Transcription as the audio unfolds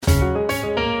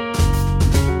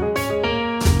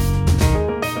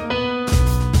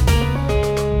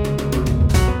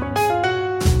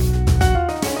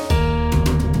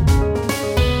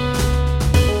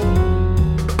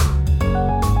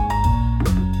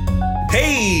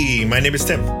Hey, my name is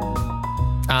Tim.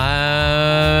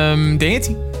 I'm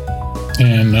Dancy.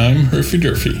 And I'm Herfy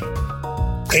Durfy.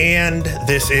 And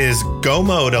this is Go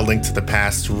Mode, a Link to the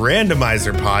Past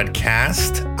randomizer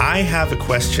podcast. I have a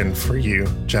question for you,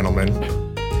 gentlemen.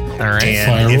 All right.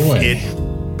 And Fire away.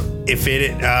 if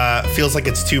it feels like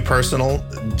it's too personal,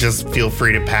 just feel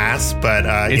free to pass. But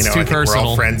I It's too think we're personal.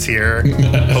 all friends here.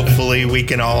 Hopefully, we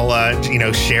can all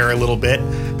share a little bit.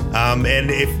 And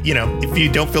if you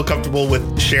don't feel comfortable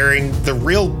with sharing the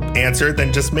real answer,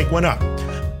 then just make one up.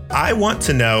 I want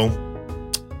to know,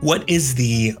 what is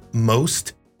the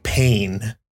most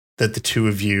pain that the two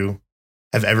of you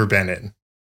have ever been in?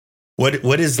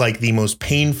 What is like the most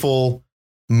painful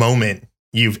moment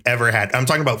you've ever had? I'm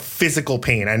talking about physical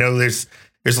pain. I know there's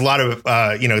a lot of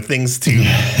things to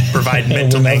provide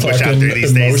mental anguish out there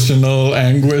these days. Emotional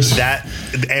anguish. That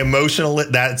emotional,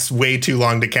 that's way too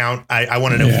long to count. I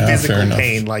want to know Yeah, physical fair enough.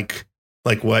 pain. Like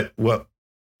what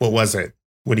was it?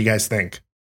 What do you guys think?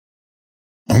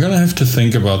 I'm gonna have to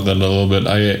think about that a little bit.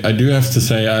 I do have to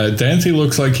say, Dancy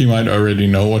looks like he might already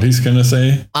know what he's gonna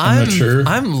say. I'm not sure.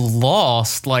 I'm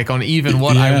lost, like on even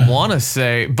what Yeah. I want to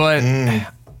say, but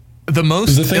the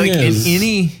most The thing like is-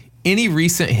 in any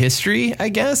recent history, I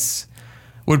guess,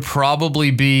 would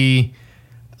probably be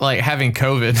like having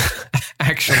COVID.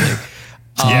 Actually,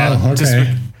 Okay. just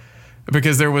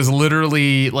because there was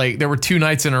literally there were 2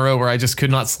 nights in a row where I just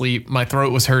could not sleep. My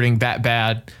throat was hurting that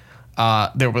bad.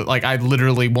 There was I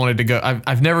literally wanted to go.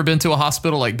 I've never been to a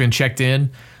hospital, been checked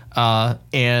in,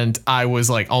 and I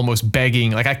was almost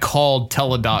begging. I called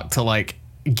Teladoc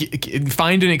to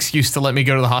find an excuse to let me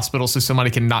go to the hospital so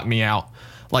somebody can knock me out.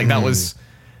 That was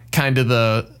kind of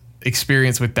the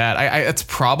experience with that. It's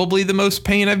probably the most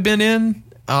pain I've been in.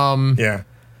 Yeah.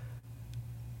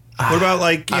 What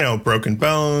about broken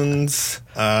bones?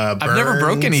 I've never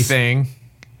broke burns? anything.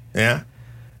 Yeah.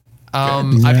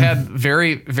 I've had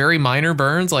very, very minor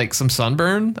burns, like some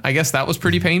sunburn. I guess that was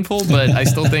pretty painful, but I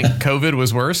still think COVID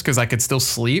was worse because I could still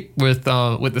sleep with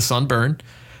the sunburn.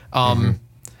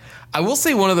 I will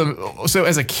say one of them. So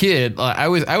as a kid, I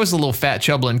was a little fat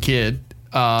chubbling kid,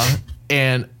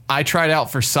 and I tried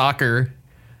out for soccer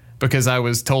because I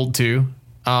was told to,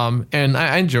 and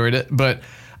I enjoyed it, but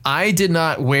I did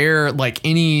not wear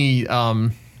any.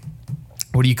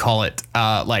 What do you call it?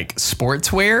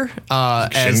 Sportswear,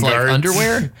 as guards?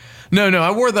 underwear. No,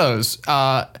 I wore those.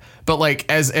 But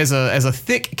as a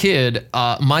thick kid,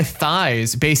 my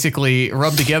thighs basically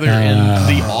rubbed together in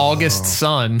the August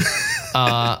sun,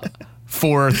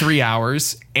 for 3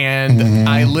 hours, and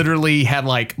I literally had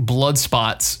blood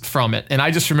spots from it. And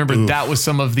I just remember that was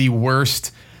some of the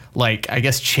worst, I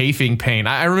guess, chafing pain.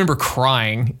 I remember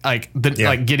crying,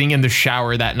 getting in the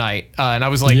shower that night, and I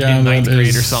was in ninth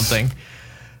grade or something.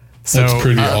 So That's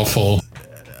pretty awful.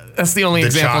 that's the only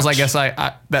examples, I chotch. guess,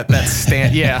 that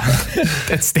stand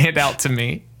that stand out to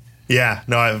me. Yeah.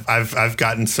 No, I've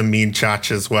gotten some mean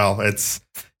chotch as well. It's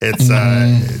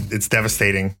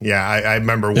devastating. Yeah. I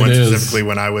remember one is. specifically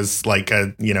when I was when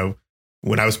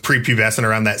I was prepubescent,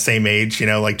 around that same age,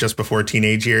 just before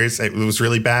teenage years. It was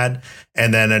really bad.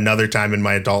 And then another time in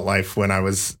my adult life when I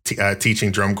was teaching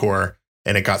drum corps,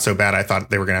 and it got so bad I thought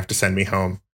they were going to have to send me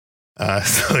home.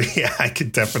 So yeah, I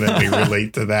could definitely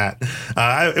relate to that.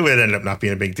 It would end up not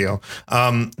being a big deal.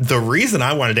 The reason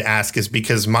I wanted to ask is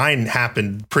because mine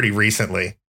happened pretty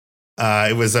recently.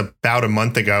 It was about a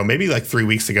month ago, maybe 3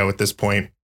 weeks ago at this point.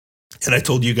 And I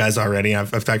told you guys already.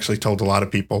 I've actually told a lot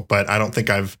of people, but I don't think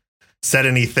I've said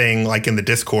anything in the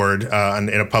Discord in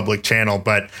a public channel.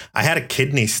 But I had a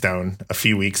kidney stone a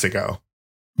few weeks ago.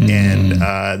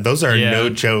 And those are no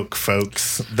joke,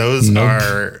 folks. Those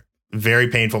are very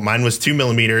painful. Mine was 2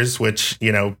 millimeters, which,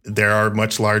 there are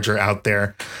much larger out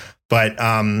there. But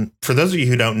for those of you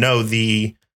who don't know,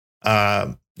 the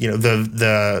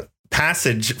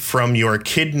passage from your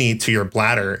kidney to your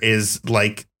bladder is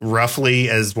roughly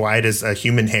as wide as a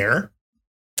human hair.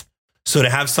 So to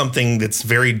have something that's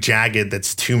very jagged,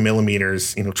 that's 2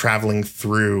 millimeters, traveling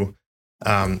through,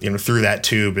 through that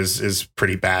tube is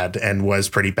pretty bad, and was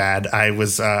pretty bad. I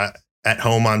was at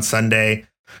home on Sunday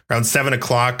around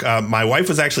 7:00. My wife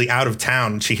was actually out of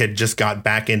town. She had just got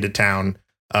back into town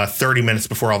 30 minutes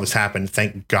before all this happened.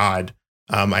 Thank God.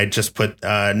 I just put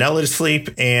Nella to sleep,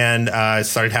 and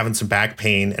started having some back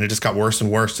pain, and it just got worse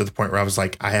and worse to the point where I was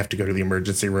like, I have to go to the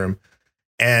emergency room.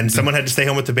 And someone had to stay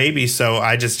home with the baby. So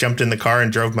I just jumped in the car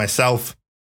and drove myself.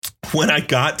 When I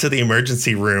got to the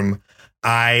emergency room,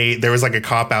 there was a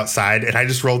cop outside, and I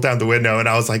just rolled down the window, and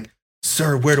I was like,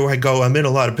 sir, where do I go? I'm in a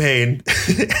lot of pain.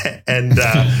 And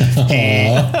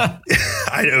I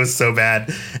know, it was so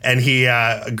bad. And he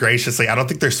graciously, I don't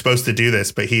think they're supposed to do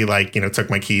this, but he took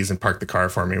my keys and parked the car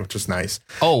for me, which was nice.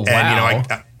 Oh, wow. And,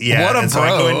 what a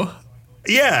bro.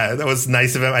 Yeah, that was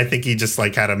nice of him. I think he just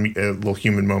had a little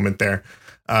human moment there.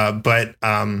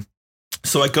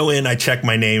 So I go in, I check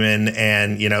my name in,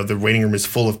 and the waiting room is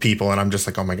full of people, and I'm just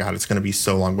like, oh my God, it's going to be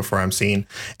so long before I'm seen.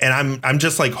 And I'm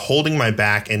just holding my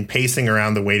back and pacing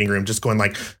around the waiting room, just going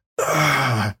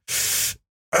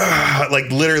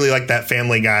literally like that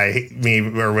Family Guy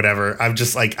meme or whatever. I'm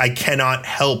just I cannot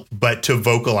help but to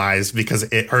vocalize because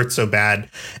it hurts so bad.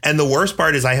 And the worst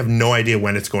part is I have no idea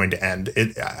when it's going to end.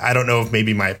 I don't know if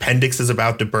maybe my appendix is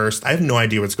about to burst. I have no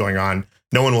idea what's going on.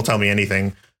 No one will tell me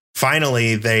anything.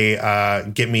 Finally, they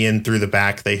get me in through the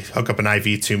back. They hook up an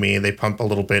IV to me. They pump a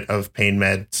little bit of pain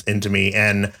meds into me.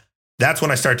 And that's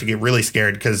when I start to get really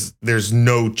scared because there's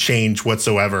no change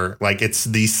whatsoever. It's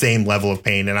the same level of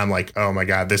pain. And I'm like, oh, my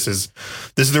God, this is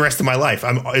the rest of my life.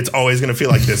 It's always going to feel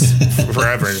like this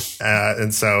forever.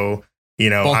 And so,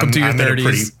 welcome to your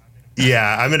 30s.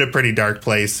 I'm in a pretty dark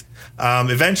place.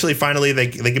 Eventually, finally, they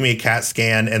give me a CAT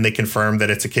scan and they confirm that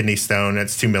it's a kidney stone.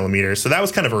 It's 2 millimeters. So that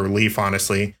was kind of a relief,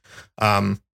 honestly.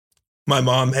 My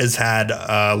mom has had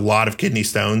a lot of kidney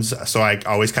stones, so I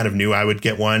always kind of knew I would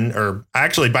get one. Or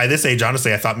actually, by this age,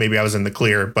 honestly, I thought maybe I was in the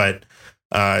clear. But,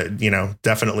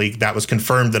 definitely that was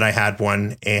confirmed that I had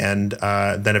one. And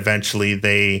then eventually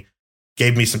they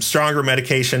gave me some stronger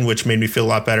medication, which made me feel a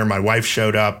lot better. My wife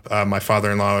showed up. My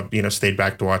father-in-law, stayed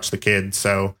back to watch the kids.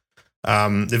 So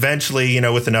eventually,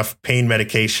 with enough pain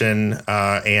medication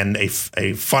and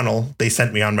a funnel, they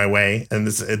sent me on my way. And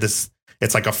this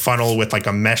it's like a funnel with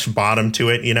a mesh bottom to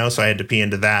it, so I had to pee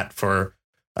into that for,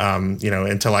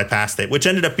 until I passed it, which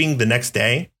ended up being the next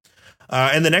day.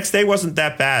 And the next day wasn't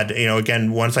that bad.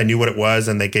 Again, once I knew what it was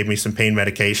and they gave me some pain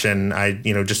medication, I,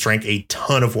 just drank a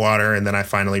ton of water and then I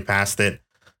finally passed it.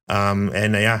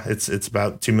 It's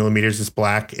about 2 millimeters. It's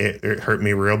black. It hurt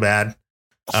me real bad.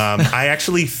 I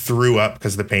actually threw up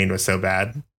because the pain was so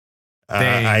bad.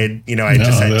 I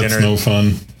just had dinner. No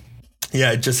fun.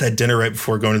 Yeah, I just had dinner right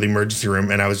before going to the emergency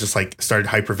room, and I was just started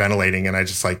hyperventilating, and I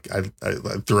just I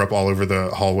threw up all over the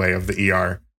hallway of the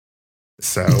ER.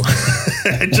 So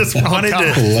I just wanted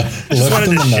to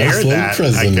share that.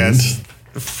 I guess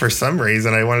for some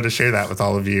reason I wanted to share that with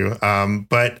all of you.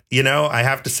 But I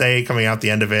have to say, coming out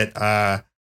the end of it,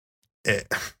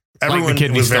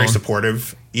 everyone was very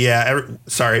supportive. Yeah.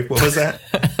 Sorry, what was that?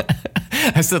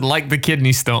 I said, like the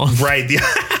kidney stone. Right.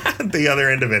 The other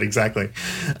end of it. Exactly.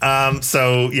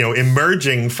 So,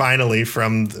 emerging finally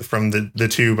from the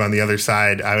tube on the other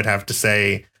side, I would have to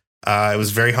say it was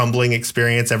a very humbling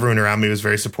experience. Everyone around me was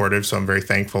very supportive. So I'm very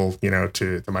thankful,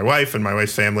 to my wife and my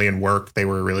wife's family and work. They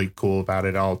were really cool about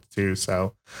it all too.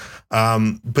 So,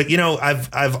 but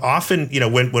I've often,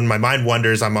 when my mind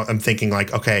wanders, I'm thinking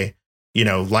okay,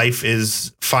 life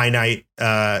is finite.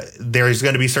 There's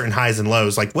going to be certain highs and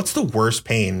lows. What's the worst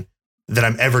pain that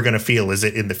I'm ever going to feel? Is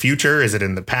it in the future? Is it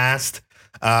in the past?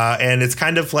 And it's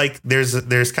kind of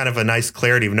there's kind of a nice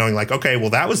clarity of knowing okay, well,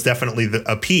 that was definitely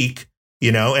a peak,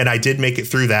 and I did make it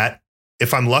through that.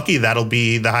 If I'm lucky, that'll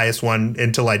be the highest one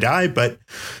until I die. But,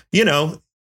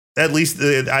 at least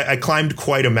I climbed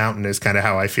quite a mountain is kind of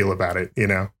how I feel about it,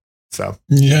 So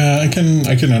yeah, I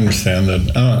can understand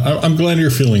that. I'm glad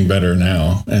you're feeling better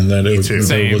now, and that it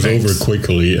was over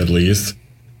quickly at least.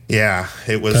 Yeah,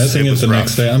 it was. Passing it the rough.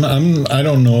 next day. I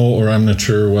don't know, or I'm not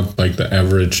sure what the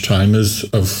average time is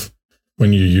of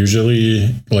when you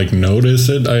usually notice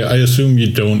it. I assume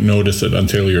you don't notice it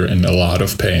until you're in a lot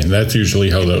of pain. That's usually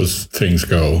how those things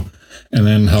go. And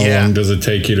then how long does it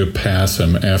take you to pass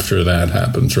them after that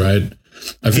happens? Right.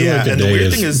 I feel like a day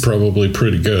is probably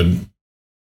pretty good.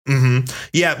 Mm-hmm.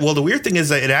 Yeah. Well, the weird thing is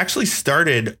that it actually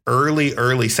started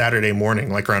early Saturday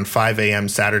morning, around 5 a.m.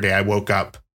 Saturday. I woke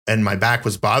up and my back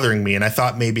was bothering me. And I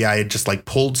thought maybe I had just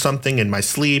pulled something in my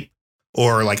sleep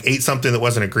or ate something that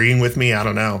wasn't agreeing with me. I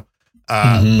don't know.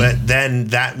 But then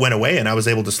that went away and I was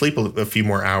able to sleep a few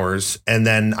more hours. And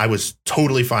then I was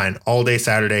totally fine all day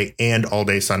Saturday and all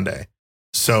day Sunday.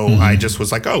 So I just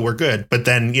was oh, we're good. But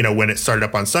then, when it started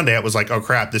up on Sunday, I was oh,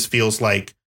 crap, this feels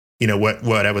like,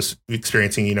 what I was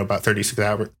experiencing, about 36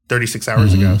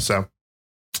 hours ago. So,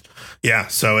 yeah,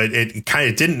 so it kind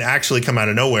of didn't actually come out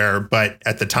of nowhere. But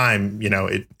at the time,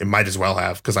 it might as well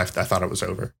have because I thought it was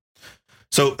over.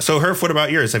 So Herf, what about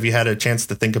yours? Have you had a chance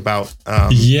to think about? I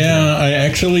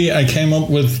came up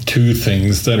with two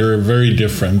things that are very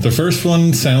different. The first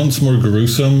one sounds more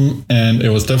gruesome, and it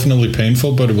was definitely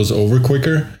painful, but it was over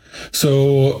quicker.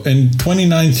 So in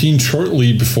 2019,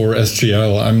 shortly before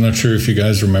SGL, I'm not sure if you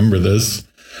guys remember this,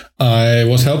 I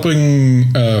was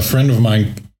helping a friend of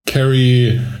mine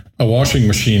carry a washing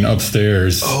machine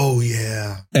upstairs. Oh,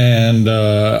 yeah. And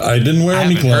I didn't wear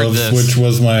any gloves, which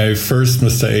was my first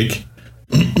mistake.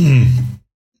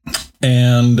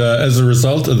 And as a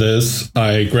result of this,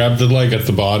 I grabbed it like at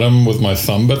the bottom with my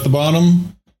thumb at the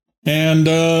bottom. And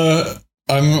that's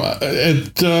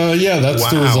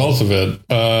the result of it.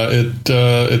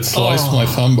 It sliced my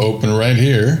thumb open right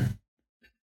here.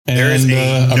 And, there is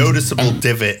a noticeable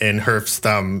divot in Herf's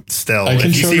thumb still. I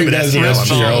can show you guys an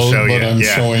SGL, but I'm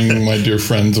showing my dear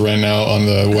friends right now on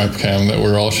the webcam that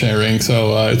we're all sharing.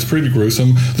 So it's pretty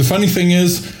gruesome. The funny thing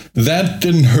is, that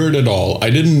didn't hurt at all. I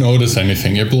didn't notice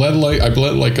anything. I bled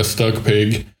like a stuck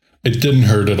pig. It didn't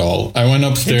hurt at all. I went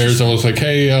upstairs. I was like,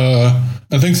 hey,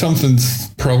 I think something's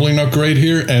probably not great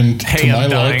here. And to my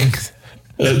luck,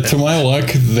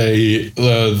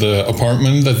 the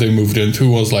apartment that they moved into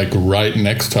was like right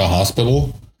next to a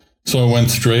hospital. So I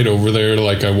went straight over there.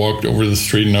 Like I walked over the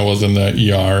street and I was in the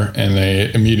ER, and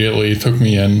they immediately took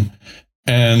me in.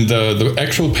 And the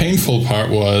actual painful part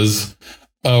was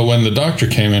when the doctor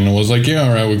came in and was like, yeah,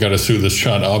 all right, we got to sew this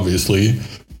shut, obviously.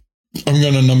 I'm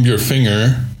going to numb your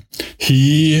finger.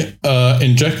 He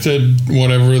injected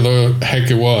whatever the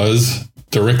heck it was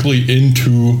directly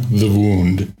into the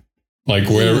wound. Like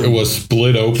where it was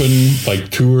split open,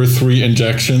 like 2 or 3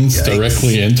 injections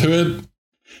directly into it.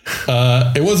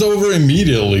 It was over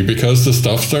immediately because the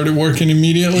stuff started working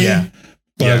immediately. Yeah.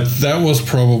 But that was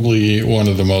probably one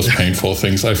of the most painful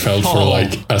things I felt for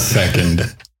like a second.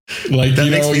 Like,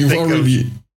 you've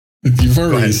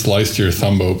already sliced your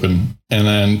thumb open, and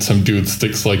then some dude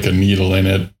sticks like a needle in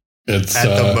it. It's at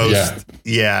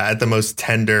the most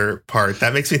tender part.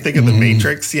 That makes me think of the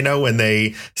Matrix, when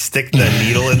they stick the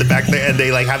needle in the back there and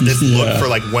they like have this look for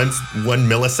like 1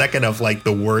 millisecond of like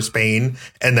the worst pain,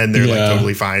 and then they're like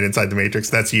totally fine inside the Matrix.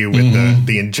 That's you with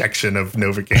the injection of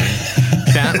Novocaine.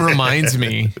 That reminds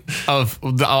me of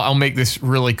I'll make this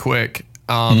really quick.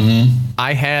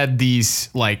 I had these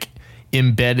like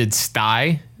embedded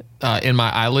sty in my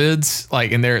eyelids,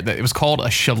 like in there. It was called a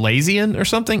chalazion or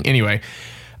something. Anyway,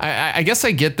 I guess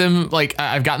I get them. Like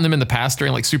I've gotten them in the past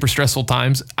during like super stressful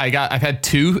times. I've had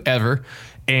 2 ever,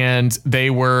 and they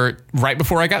were right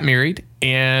before I got married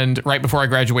and right before I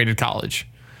graduated college.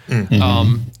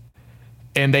 And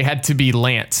they had to be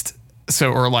lanced.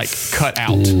 Or like cut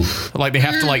out. Oof. Like they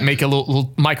have to like make a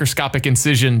little microscopic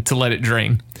incision to let it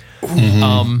drain.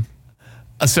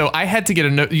 So I had to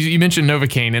get you mentioned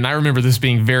Novocaine, and I remember this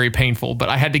being very painful, but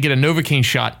I had to get a Novocaine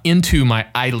shot into my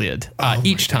eyelid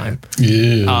each time.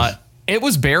 It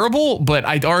was bearable, but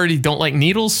I already don't like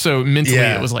needles, so mentally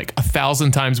it was like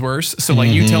 1,000 times worse. So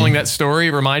like you telling that story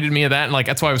reminded me of that, and like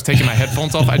that's why I was taking my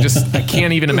headphones off. I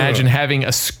can't even imagine having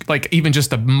even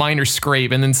just a minor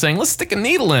scrape and then saying, let's stick a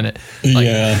needle in it.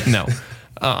 Like, no.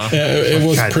 It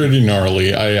was pretty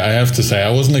gnarly. I have to say, I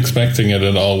wasn't expecting it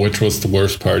at all, which was the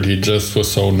worst part. He just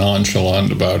was so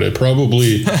nonchalant about it,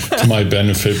 probably to my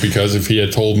benefit, because if he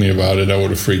had told me about it, I would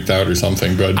have freaked out or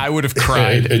something. But I would have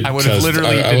cried. I would have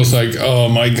literally. I was like, "Oh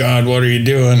my God, what are you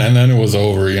doing?" And then it was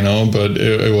over, But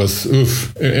it was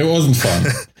It wasn't fun.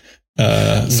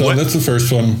 So that's the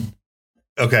first one.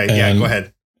 Okay, go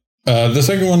ahead. The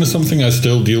second one is something I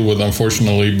still deal with,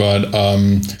 unfortunately, but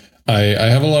I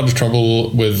have a lot of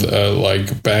trouble with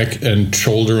like back and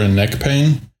shoulder and neck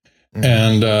pain.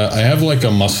 And I have like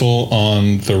a muscle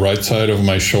on the right side of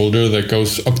my shoulder that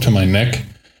goes up to my neck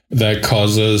that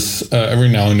causes every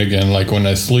now and again, like when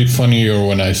I sleep funny or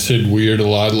when I sit weird a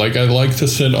lot, like I like to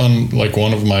sit on like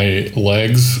one of my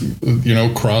legs,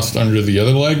 crossed under the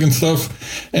other leg and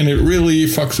stuff. And it really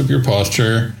fucks up your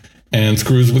posture and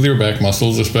screws with your back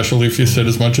muscles, especially if you sit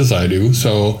as much as I do.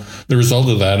 So the result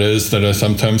of that is that I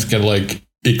sometimes get like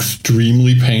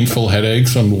extremely painful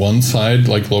headaches on one side,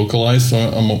 like localized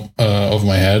of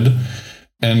my head.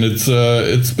 And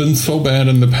it's been so bad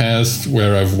in the past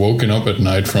where I've woken up at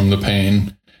night from the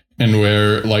pain, and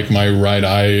where like my right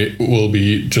eye will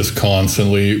be just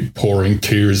constantly pouring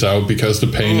tears out because the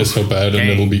pain is so bad, and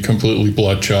it'll be completely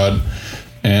bloodshot.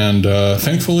 And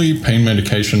thankfully, pain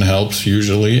medication helps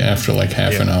usually after like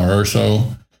half an hour or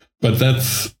so. But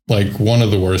that's like one of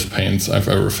the worst pains I've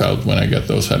ever felt when I get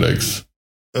those headaches.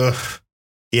 Ugh.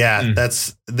 Yeah,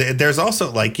 there's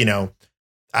also like,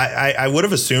 I would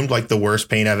have assumed like the worst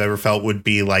pain I've ever felt would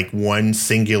be like one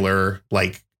singular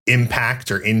like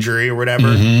impact or injury or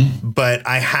whatever. But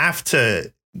I have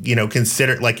to,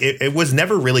 consider like it was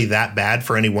never really that bad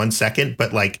for any 1 second,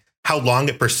 but like how long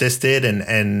it persisted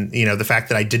and the fact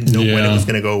that I didn't know when it was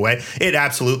going to go away, it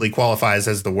absolutely qualifies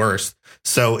as the worst.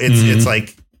 So it's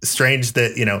like strange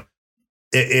that,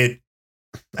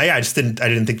 I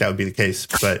didn't think that would be the case,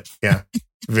 but yeah.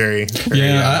 Very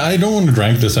I don't want to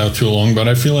drag this out too long, but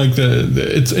I feel like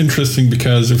it's interesting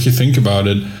because if you think about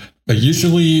it,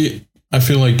 usually I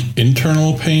feel like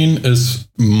internal pain is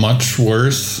much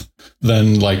worse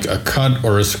than like a cut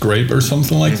or a scrape or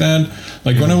something like that.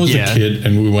 Like when I was a kid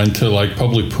and we went to like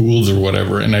public pools or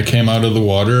whatever, and I came out of the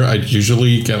water, I'd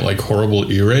usually get like horrible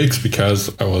earaches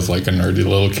because I was like a nerdy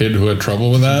little kid who had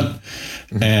trouble with that.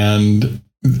 And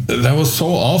that was so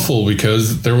awful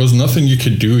because there was nothing you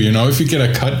could do. If you get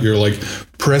a cut, you're like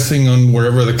pressing on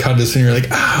wherever the cut is and you're like,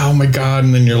 oh my God.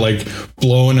 And then you're like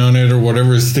blowing on it or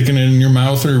whatever, sticking it in your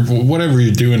mouth or whatever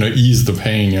you're doing to ease the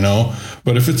pain,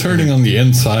 But if it's hurting on the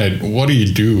inside, what do?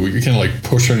 You can like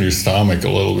push on your stomach a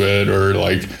little bit or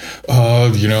like,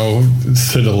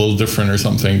 sit a little different or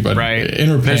something. But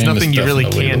inner pain, there's nothing you really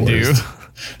can do.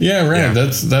 Yeah, right.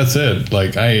 Yeah. That's it.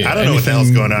 Like I don't know what the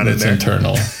hell's going on in there.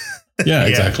 Internal. Yeah,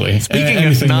 exactly. Speaking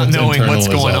of not knowing what's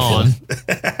going on,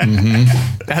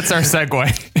 that's our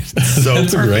segue. So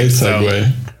that's a great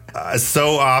segue.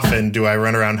 So often do I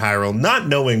run around Hyrule not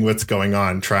knowing what's going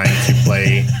on, trying to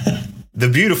play the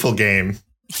beautiful game,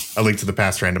 A Link to the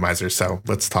Past randomizer. So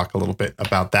let's talk a little bit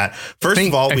about that. First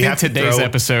of all, we have today's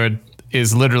episode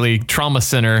is literally Trauma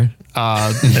Center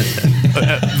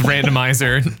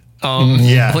randomizer.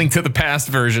 Link to the Past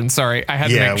version. Sorry, I had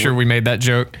to make sure we made that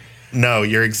joke. No,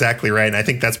 you're exactly right. And I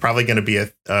think that's probably going to be a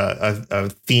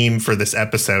theme for this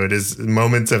episode is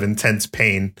moments of intense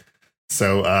pain.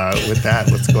 So with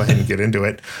that, let's go ahead and get into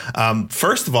it.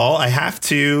 First of all, I have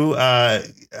to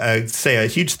say a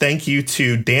huge thank you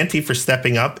to Dante for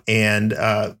stepping up and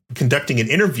conducting an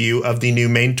interview of the new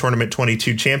main tournament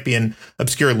 22 champion,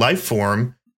 Obscure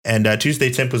Lifeform. And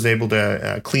Tuesday Temp was able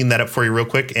to clean that up for you real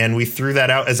quick. And we threw that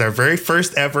out as our very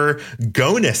first ever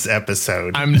Gonus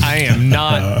episode. I am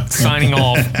not signing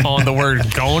off on the word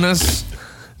Gonus.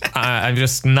 I'm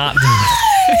just not doing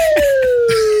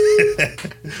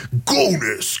it.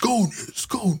 Gonus.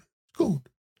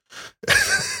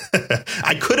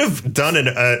 I could have done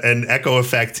an echo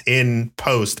effect in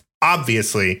post,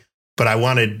 obviously, but I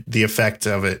wanted the effect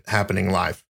of it happening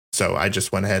live. So I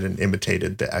just went ahead and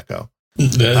imitated the echo.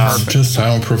 That's just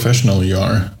how professional you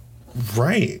are.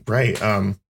 Right.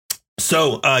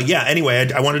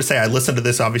 Anyway, I wanted to say I listened to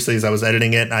this obviously as I was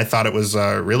editing it. And I thought it was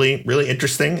really, really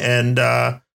interesting and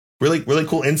really, really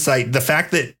cool insight. The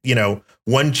fact that,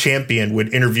 one champion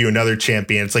would interview another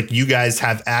champion. It's like you guys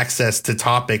have access to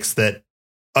topics that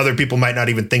other people might not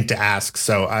even think to ask.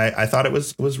 So I thought it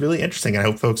was really interesting. I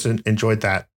hope folks enjoyed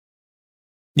that.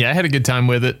 Yeah, I had a good time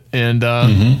with it, and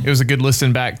it was a good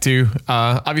listen back to.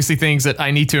 Obviously, things that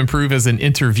I need to improve as an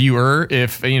interviewer.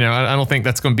 If I don't think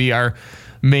that's going to be our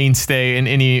mainstay in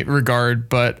any regard,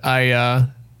 but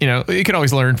you can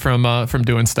always learn from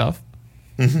doing stuff.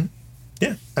 Mm-hmm.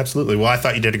 Yeah, absolutely. Well, I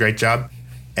thought you did a great job,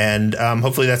 and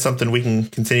hopefully that's something we can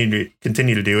continue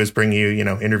to do is bring you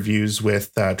interviews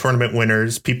with tournament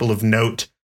winners, people of note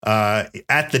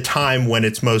at the time when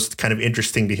it's most kind of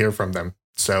interesting to hear from them.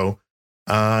 So.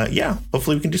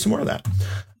 Hopefully we can do some more of that.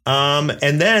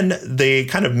 And then the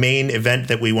kind of main event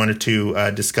that we wanted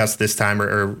to discuss this time,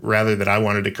 or rather that I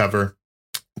wanted to cover,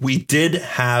 we did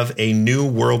have a new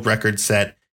world record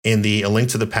set in the A Link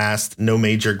to the Past No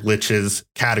Major Glitches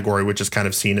category, which is kind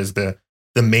of seen as the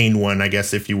main one, I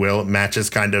guess, if you will. It matches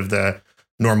kind of the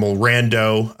normal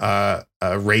rando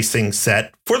racing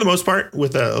set for the most part,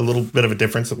 with a little bit of a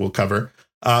difference that we'll cover.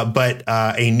 But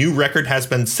a new record has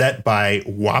been set by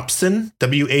Whopson,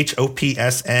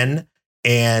 WHOPSN,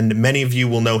 and many of you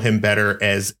will know him better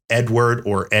as Edward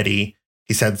or Eddie.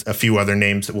 He's had a few other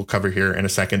names that we'll cover here in a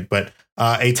second, but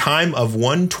a time of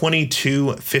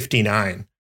 1:22:59.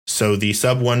 So the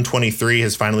sub 123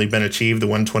 has finally been achieved. The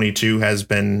 122 has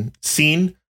been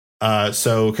seen.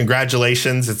 So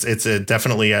congratulations. It's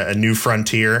definitely a new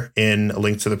frontier in A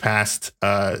Link to the Past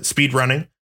speed running.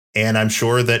 And I'm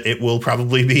sure that it will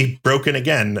probably be broken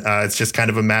again. It's just kind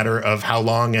of a matter of how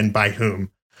long and by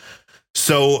whom.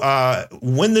 So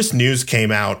when this news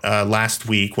came out last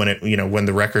week, when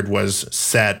the record was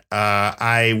set,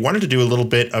 I wanted to do a little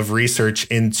bit of research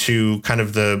into kind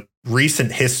of the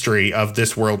recent history of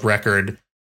this world record.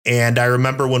 And I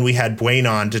remember when we had Dwayne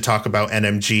on to talk about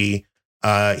NMG,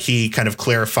 he kind of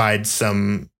clarified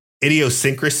some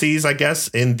idiosyncrasies, I guess,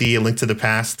 in the Link to the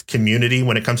Past community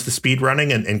when it comes to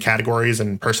speedrunning and categories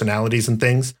and personalities and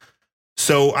things.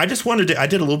 So I just wanted to, I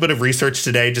did a little bit of research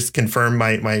today, just confirm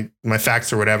my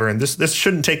facts or whatever. And this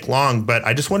shouldn't take long, but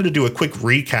I just wanted to do a quick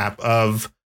recap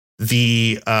of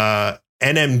the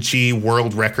NMG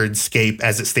world record scape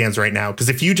as it stands right now. Because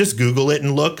if you just Google it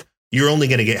and look, you're only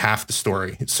going to get half the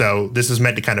story. So this is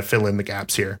meant to kind of fill in the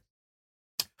gaps here.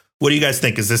 What do you guys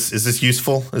think? Is this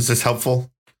useful? Is this helpful?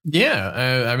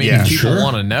 Yeah. I mean, if people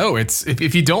want to know,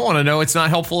 if you don't want to know, it's not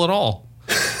helpful at all.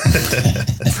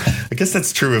 I guess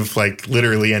that's true of like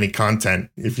literally any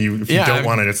content. If you don't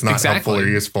want it, it's not helpful or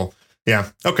useful. Yeah.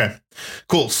 Okay,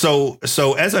 cool. So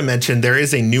as I mentioned, there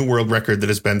is a new world record that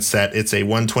has been set. It's a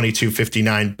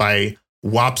 122.59 by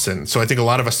Wobson. So I think a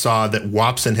lot of us saw that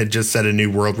Wobson had just set a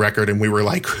new world record and we were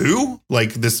like, who?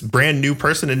 Like this brand new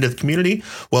person into the community?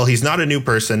 Well, he's not a new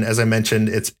person. As I mentioned,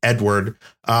 it's Edward.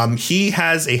 He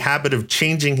has a habit of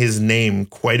changing his name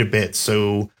quite a bit.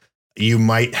 So you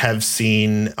might have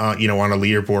seen, on a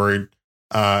leaderboard,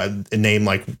 a name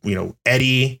like,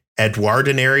 Eddie.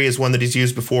 Edwardinary is one that he's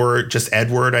used before. Just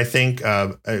Edward, I think.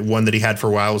 One that he had for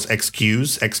a while was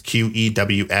XQs,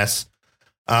 XQEWS.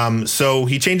 So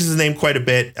he changes his name quite a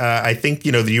bit. I think,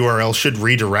 the URL should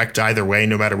redirect either way,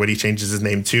 no matter what he changes his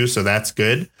name to. So that's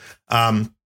good.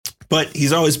 But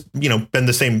he's always, been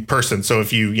the same person. So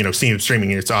if you, see him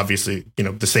streaming, it's obviously,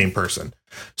 the same person.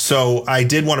 So I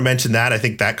did want to mention that. I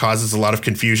think that causes a lot of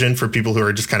confusion for people who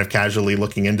are just kind of casually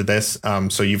looking into this.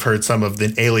 So you've heard some of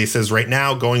the aliases right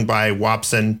now going by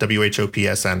Wobson,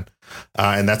 WHOPSN.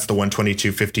 And that's the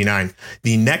 122.59.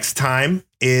 The next time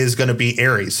is going to be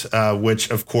Aries,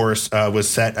 which, of course, was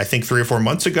set, I think, 3 or 4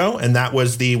 months ago. And that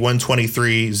was the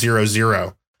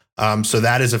 123.00. So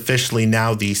that is officially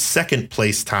now the second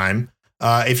place time.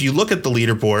 If you look at the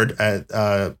leaderboard at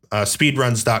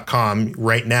speedruns.com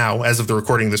right now, as of the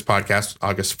recording of this podcast,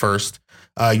 August 1st,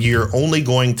 you're only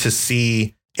going to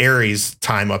see Aries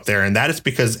time up there. And that is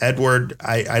because Edward,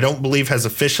 I don't believe, has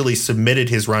officially submitted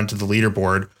his run to the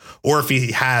leaderboard, or if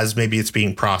he has, maybe it's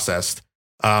being processed.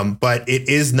 But it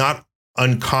is not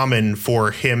uncommon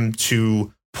for him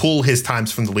to pull his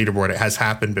times from the leaderboard. It has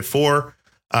happened before.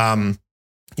 I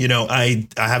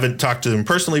haven't talked to him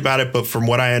personally about it, but from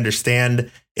what I understand,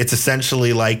 it's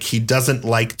essentially like he doesn't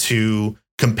like to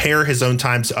compare his own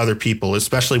times to other people,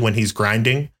 especially when he's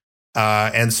grinding.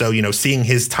 And so, seeing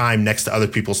his time next to other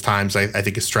people's times, I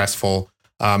think is stressful.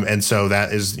 And so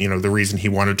that is, the reason he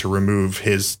wanted to remove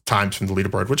his times from the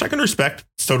leaderboard, which I can respect.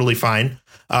 It's totally fine.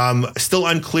 Still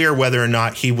unclear whether or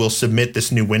not he will submit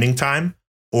this new winning time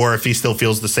or if he still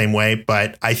feels the same way.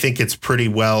 But I think it's pretty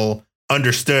well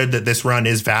understood that this run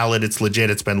is valid. It's legit.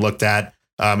 It's been looked at.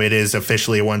 It is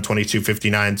officially a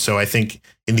 122.59. So I think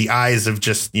in the eyes of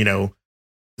just,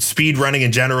 speed running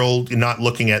in general, not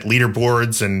looking at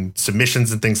leaderboards and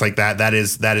submissions and things like that, that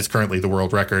is currently the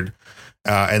world record.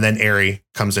 And then Airy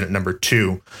comes in at number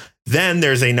 2. Then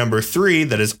there's a number 3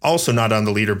 that is also not on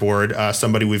the leaderboard.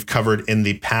 Somebody we've covered in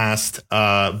the past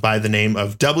by the name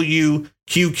of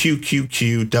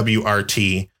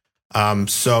WQQQQWRT.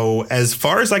 So as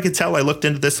far as I could tell, I looked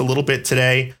into this a little bit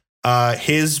today.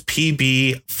 His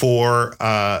PB for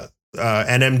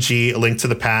NMG, A Link to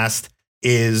the Past,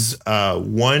 is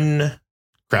where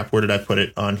did I put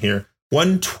it on here?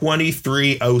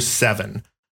 123.07.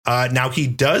 Now he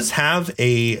does have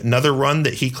another run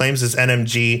that he claims is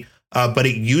NMG, but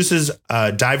it uses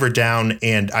Diver Down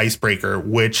and Icebreaker,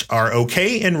 which are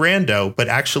okay in Rando, but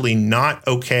actually not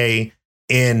okay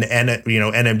in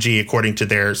NMG according to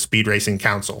their Speed Racing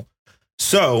Council.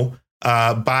 So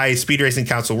by Speed Racing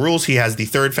Council rules, he has the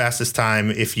 3rd fastest time.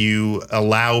 If you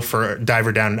allow for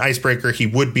Diver Down and Icebreaker, he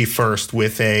would be first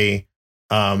with a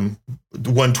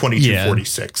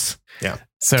 122.46. Yeah.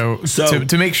 So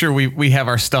to make sure we have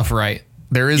our stuff right,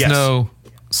 there is no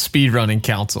speedrunning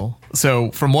council.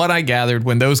 So from what I gathered,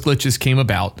 when those glitches came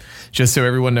about, just so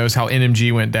everyone knows how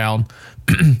NMG went down,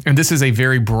 and this is a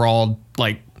very broad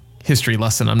history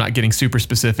lesson. I'm not getting super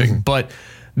specific, but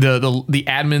the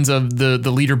admins of the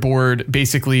leaderboard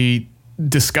basically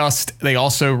discussed. They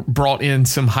also brought in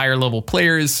some higher level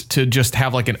players to just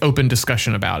have an open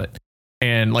discussion about it.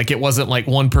 And it wasn't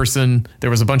one person. There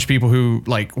was a bunch of people who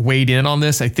weighed in on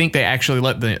this. I think they actually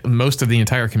let most of the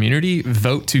entire community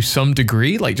vote to some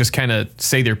degree, just kind of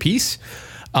say their piece.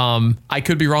 I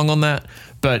could be wrong on that,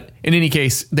 but in any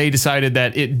case, they decided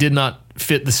that it did not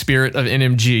fit the spirit of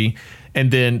NMG. And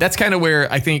then that's kind of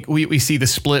where I think we see the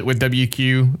split with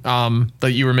WQ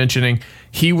that you were mentioning.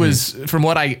 He was, from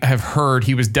what I have heard,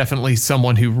 he was definitely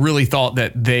someone who really thought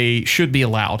that they should be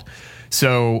allowed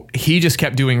So he just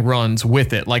kept doing runs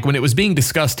with it. Like when it was being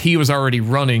discussed, he was already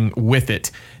running with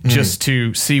it just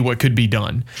to see what could be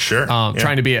done. Sure.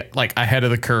 Trying to be like ahead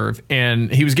of the curve. And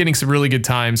he was getting some really good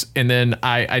times. And then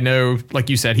I know, like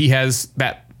you said, he has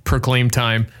that proclaimed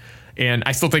time. And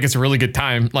I still think it's a really good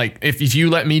time. Like if you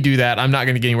let me do that, I'm not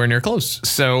going to get anywhere near close.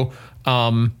 So,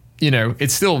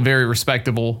 it's still very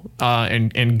respectable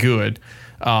and good.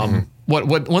 What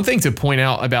one thing to point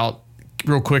out about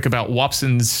real quick about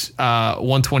Wobson's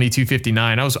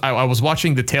 122.59. I was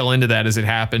watching the tail end of that as it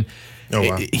happened. Oh,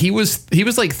 wow. He was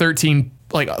like 13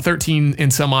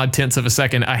 and some odd tenths of a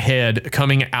second ahead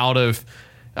coming out of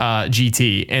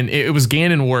GT, and it was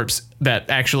Gannon warps that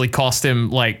actually cost him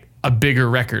like a bigger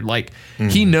record. Like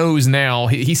he knows now.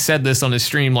 He said this on his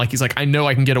stream. Like he's like, I know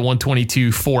I can get a 122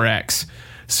 4X.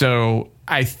 So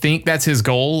I think that's his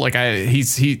goal. Like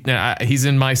he's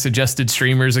in my suggested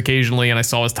streamers occasionally, and I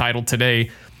saw his title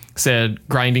today said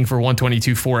grinding for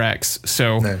 122 4X.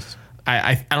 So nice.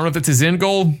 I don't know if it's his end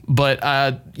goal, but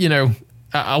a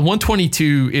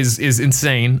 122 is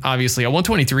insane. Obviously, a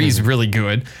 123 is really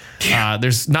good.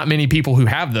 There's not many people who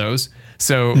have those.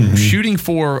 So shooting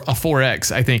for a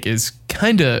 4X, I think, is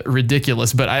kind of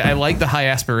ridiculous. But I like the high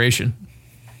aspiration.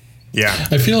 Yeah.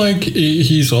 I feel like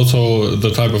he's also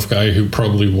the type of guy who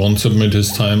probably won't submit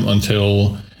his time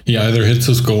until he either hits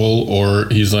his goal or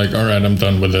he's like, all right, I'm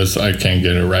done with this. I can't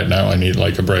get it right now. I need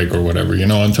like a break or whatever,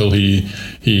 until he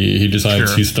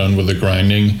decides he's done with the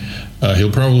grinding. He'll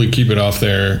probably keep it off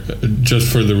there just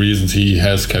for the reasons he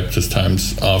has kept his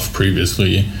times off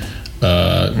previously.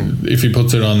 If he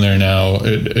puts it on there now,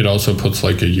 it also puts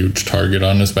like a huge target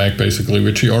on his back, basically,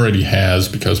 which he already has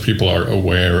because people are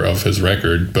aware of his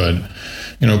record. But,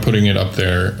 putting it up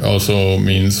there also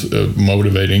means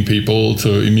motivating people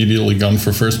to immediately gun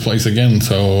for first place again.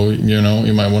 So,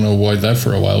 you might want to avoid that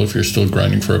for a while if you're still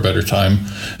grinding for a better time,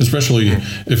 especially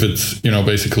if it's,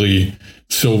 basically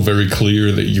so very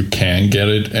clear that you can get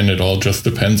it and it all just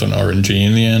depends on RNG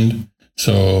in the end.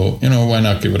 So, why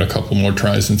not give it a couple more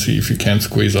tries and see if you can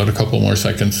squeeze out a couple more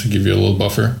seconds to give you a little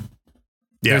buffer?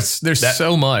 Yeah, there's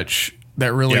so much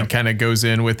that really kind of goes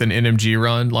in with an NMG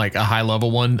run, like a high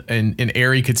level one. And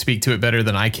Ari could speak to it better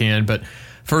than I can. But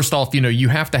first off, you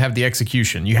have to have the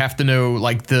execution. You have to know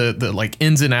like the like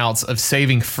ins and outs of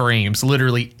saving frames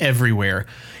literally everywhere.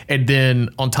 And then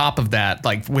on top of that,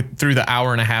 like through the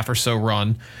hour and a half or so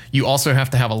run, you also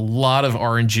have to have a lot of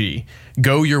RNG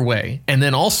go your way, and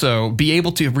then also be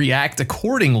able to react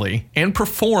accordingly and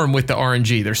perform with the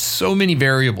RNG. There's so many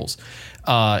variables.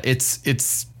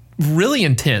 It's really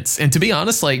intense. And to be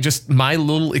honest, like just my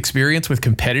little experience with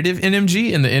competitive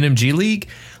NMG in the NMG League,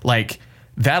 like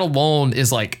that alone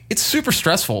is like, it's super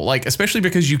stressful, like especially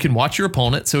because you can watch your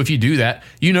opponent. So if you do that,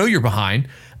 you're behind.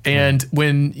 And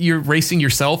when you're racing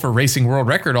yourself or racing world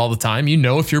record all the time,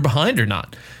 if you're behind or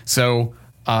not. So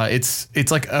it's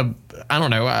like a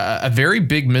very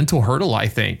big mental hurdle, I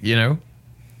think,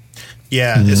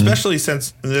 Yeah, especially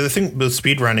since the thing with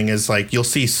speedrunning is like you'll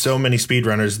see so many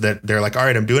speedrunners that they're like, all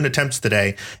right, I'm doing attempts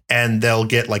today, and they'll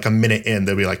get like a minute in,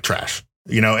 they'll be like trash.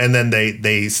 And then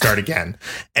they start again.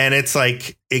 And it's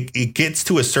like it gets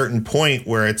to a certain point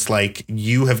where it's like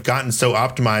you have gotten so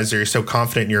optimized or you're so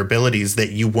confident in your abilities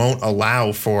that you won't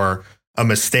allow for a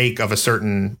mistake of a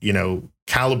certain,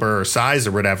 caliber or size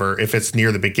or whatever if it's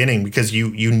near the beginning, because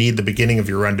you need the beginning of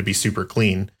your run to be super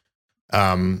clean.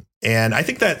 And I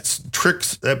think that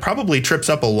probably trips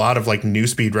up a lot of like new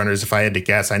speedrunners, if I had to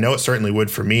guess. I know it certainly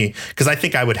would for me, because I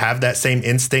think I would have that same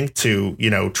instinct to,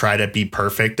 try to be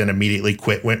perfect and immediately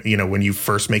quit when you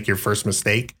first make your first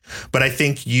mistake. But I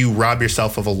think you rob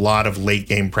yourself of a lot of late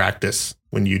game practice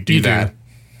when you do that,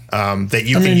 that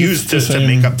you can use to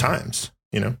make up times,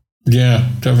 Yeah,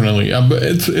 definitely. But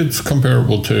it's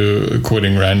comparable to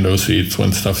quitting rando seats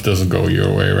when stuff doesn't go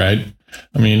your way, right?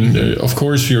 I mean, of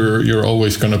course, you're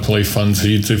always going to play fun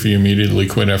seeds if you immediately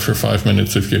quit after 5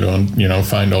 minutes if you don't,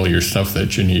 find all your stuff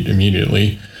that you need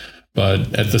immediately.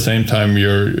 But at the same time,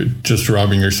 you're just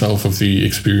robbing yourself of the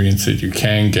experience that you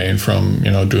can gain from,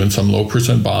 doing some low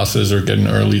percent bosses or getting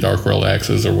early Dark World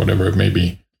access or whatever it may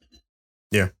be.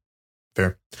 Yeah,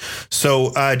 fair.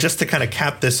 So just to kind of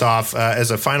cap this off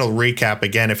as a final recap,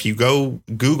 again, if you go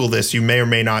Google this, you may or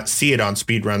may not see it on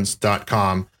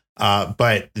speedruns.com.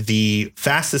 But the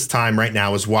fastest time right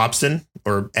now is Wobson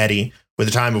or Eddie with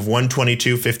a time of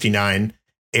 1:22.59.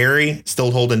 Ari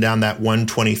still holding down that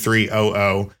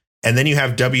 1:23.00. And then you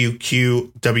have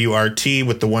WQWRT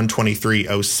with the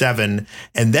 1:23.07.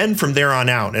 And then from there on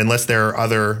out, unless there are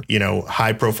other,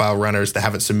 high profile runners that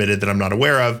haven't submitted that I'm not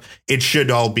aware of, it should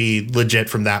all be legit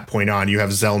from that point on. You have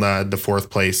Zelna, the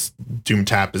 4th place, Doom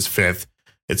Tap is 5th,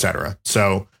 etc.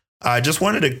 So I just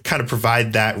wanted to kind of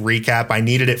provide that recap. I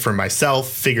needed it for myself,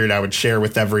 figured I would share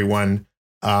with everyone.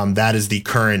 That is the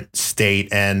current state.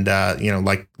 And,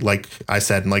 like I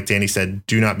said, and like Danny said,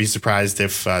 do not be surprised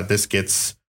if this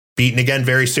gets beaten again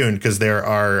very soon, because there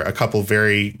are a couple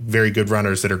very, very good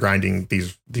runners that are grinding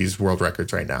these world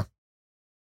records right now.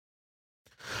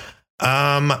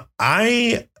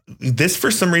 This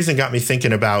for some reason got me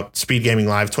thinking about Speed Gaming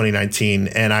Live 2019,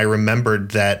 and I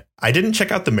remembered that I didn't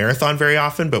check out the marathon very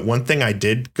often, but one thing I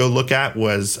did go look at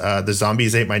was the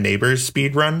Zombies Ate My Neighbors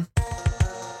speed run.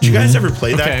 Did you guys ever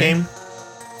play that game?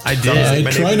 I did.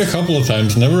 I tried a couple of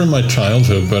times, never in my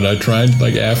childhood, but I tried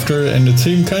like after, and it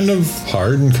seemed kind of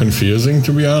hard and confusing,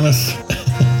 to be honest.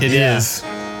 It is.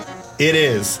 It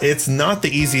is. It's not the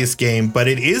easiest game, but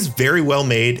it is very well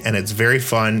made and it's very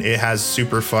fun. It has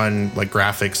super fun like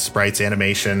graphics, sprites,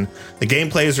 animation. The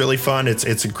gameplay is really fun.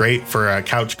 It's great for a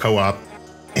couch co-op.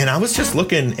 And I was just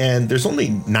looking, and there's only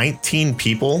 19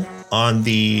 people on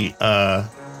the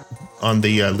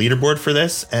leaderboard for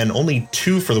this, and only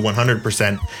 2 for the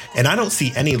 100%. And I don't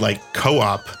see any like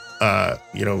co-op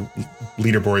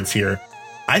leaderboards here.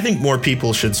 I think more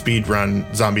people should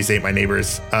speedrun Zombies Ate My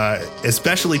Neighbors,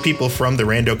 especially people from the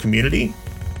rando community.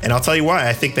 And I'll tell you why.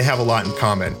 I think they have a lot in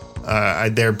common.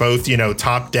 They're both,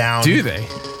 top down. Do they?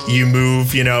 You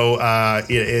move,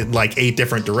 in like 8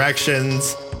 different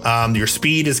directions. Your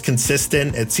speed is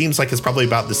consistent. It seems like it's probably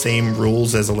about the same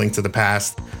rules as A Link to the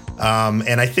Past.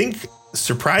 And I think,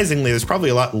 surprisingly, there's probably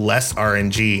a lot less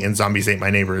RNG in Zombies Ate My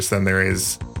Neighbors than there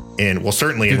is in, well,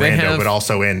 certainly in rando, but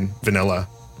also in vanilla.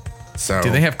 So,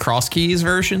 do they have cross keys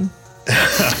version?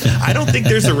 I don't think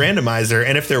there's a randomizer,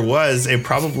 and if there was, it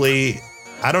probably,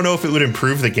 I don't know if it would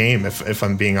improve the game, if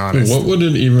I'm being honest. What would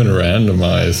it even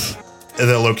randomize?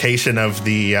 The location of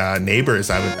the neighbors,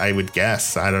 I would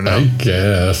guess. I don't know. I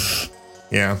guess.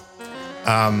 Yeah.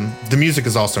 The music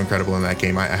is also incredible in that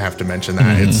game. I have to mention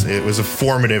that. Mm-hmm. It was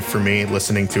formative for me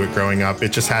listening to it growing up.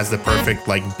 It just has the perfect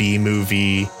like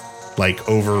B-movie, like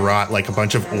overwrought, like a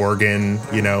bunch of organ,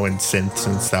 and synths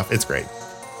and stuff. It's great.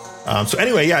 So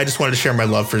anyway, yeah, I just wanted to share my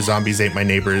love for Zombies Ate My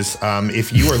Neighbors.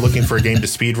 If you are looking for a game to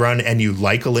speedrun and you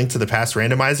like A Link to the Past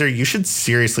randomizer, you should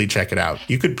seriously check it out.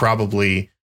 You could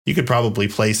probably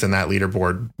place in that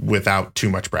leaderboard without too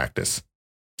much practice.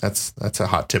 That's a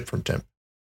hot tip from Tim.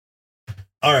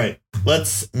 All right,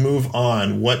 let's move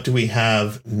on. What do we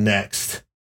have next?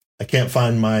 I can't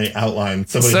find my outline.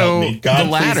 Somebody help me. God, the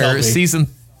ladder, season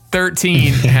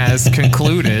 13 has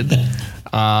concluded,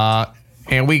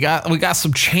 and we got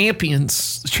some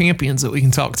champions that we can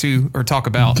talk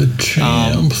about. The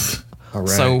champs. All right,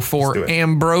 so for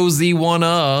Ambrosi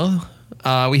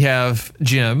we have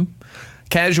Jim.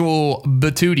 Casual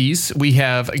Batooties, we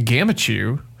have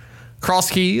Gamachu.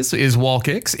 Cross keys is wall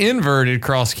kicks. Inverted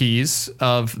cross keys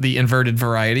of the inverted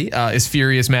variety is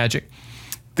Furious Magic.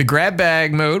 The grab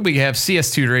bag mode, we have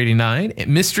CS289.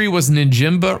 Mystery was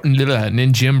Ninjimbro.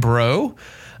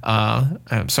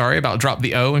 I'm sorry about dropped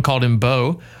the O and called him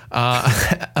Bo.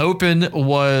 Open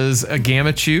was a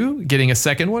Gamachu, getting a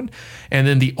second one. And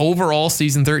then the overall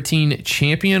season 13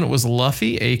 champion was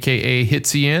Luffy, aka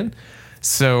Hitsien.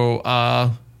 So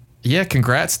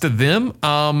congrats to them.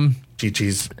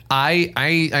 GG's.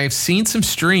 I've seen some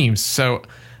streams, so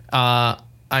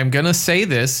I'm gonna say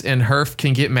this, and Herf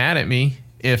can get mad at me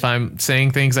if I'm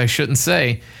saying things I shouldn't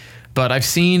say, but I've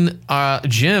seen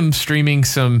Jim streaming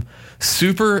some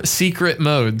super secret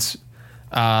modes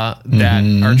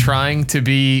that are trying to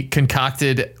be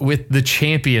concocted with the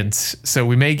champions. So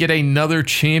we may get another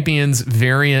champions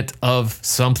variant of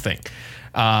something.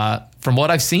 From what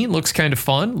I've seen, looks kind of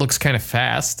fun, looks kind of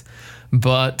fast.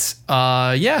 But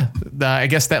I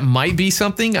guess that might be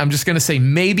something. I'm just going to say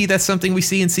maybe that's something we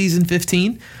see in season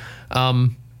 15.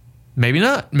 Maybe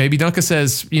not. Maybe Dunka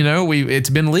says, it's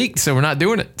been leaked, so we're not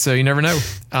doing it. So you never know.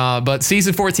 But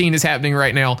season 14 is happening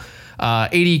right now.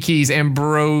 80 keys,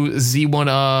 Ambro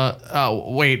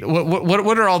Z1. Wait,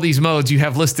 what are all these modes you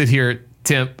have listed here,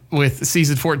 Tim, with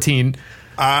season 14?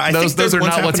 Those are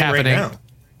not what's happening. Right now.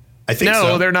 I think so.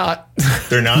 No, they're not.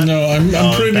 They're not? No,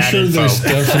 I'm pretty sure there's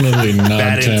definitely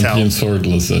not champion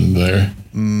swordless in there.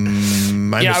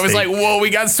 I was like, whoa, we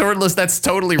got swordless. That's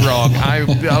totally wrong. I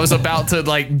was about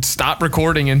to stop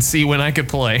recording and see when I could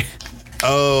play.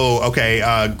 Oh, okay.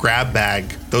 Grab bag.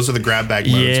 Those are the grab bag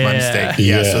modes. My mistake.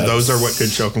 Yeah, yes. So those are what could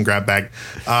show up in grab bag.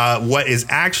 What is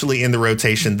actually in the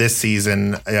rotation this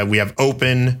season, we have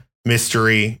open,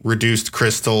 mystery, reduced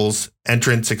crystals,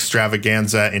 entrance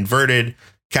extravaganza, inverted,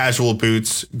 casual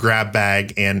boots, grab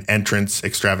bag, and entrance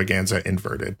extravaganza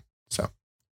inverted. So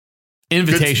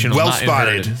invitational, well not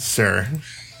spotted, inverted. sir.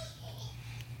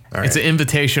 right. It's an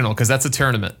invitational because that's a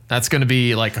tournament. That's going to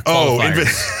be like a qualifier.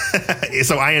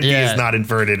 So IND is not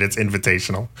inverted. It's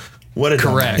invitational. What a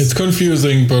correct. It's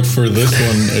confusing, but for this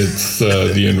one, it's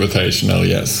the invitational.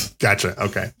 Yes. Gotcha.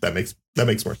 Okay, that makes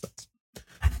more sense.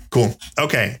 Cool.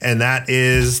 Okay, and that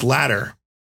is ladder.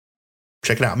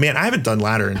 Check it out, man. I haven't done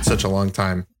ladder in such a long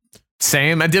time.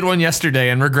 Same. I did one yesterday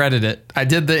and regretted it. I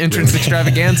did the entrance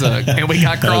extravaganza and we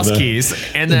got cross keys,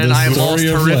 and then I lost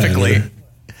horrifically. Ladder.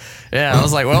 Yeah, I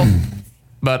was like, well,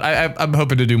 but I'm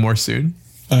hoping to do more soon.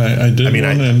 I did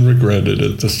one and regretted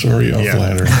it. The story of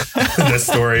ladder. The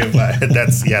story of ladder.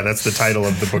 That's the title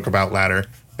of the book about ladder.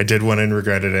 I did one and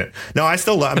regretted it. No, I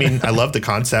love the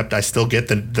concept. I still get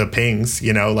the pings,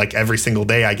 like every single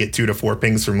day I get 2 to 4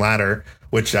 pings from ladder,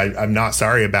 which I'm not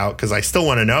sorry about because I still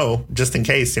want to know just in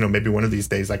case, maybe one of these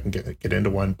days I can get into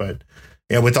one. But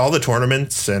yeah, with all the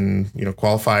tournaments and,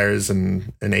 qualifiers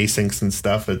and asyncs and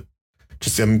stuff,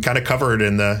 I'm kind of covered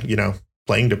in the,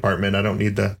 playing department. I don't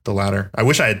need the ladder. I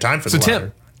wish I had time for the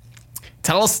ladder.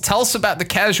 Tell us about the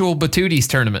casual Batooties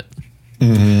tournament.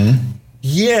 Mm-hmm.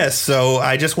 Yeah, so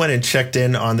I just went and checked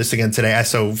in on this again today.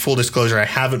 So full disclosure, I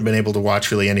haven't been able to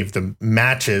watch really any of the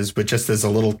matches, but just as a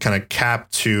little kind of cap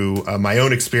to my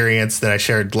own experience that I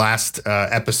shared last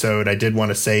episode, I did want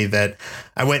to say that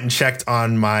I went and checked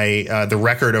on my the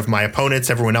record of my opponents.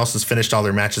 Everyone else has finished all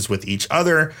their matches with each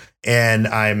other, and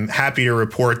I'm happy to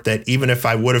report that even if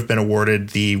I would have been awarded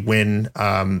the win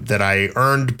that I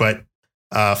earned, but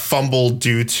fumbled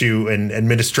due to an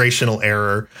administrational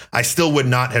error, I still would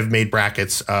not have made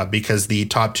brackets because the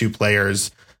top 2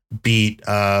 players beat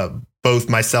both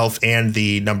myself and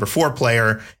the number 4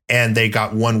 player, and they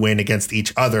got 1 win against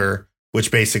each other,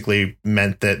 which basically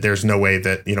meant that there's no way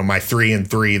that, my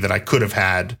 3-3 that I could have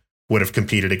had would have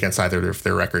competed against either of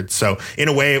their records. So in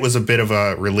a way, it was a bit of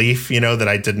a relief, that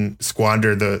I didn't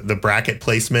squander the bracket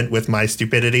placement with my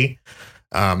stupidity.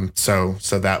 So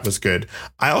that was good.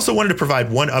 I also wanted to provide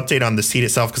one update on the seed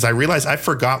itself because I realized I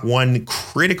forgot one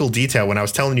critical detail when I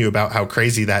was telling you about how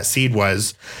crazy that seed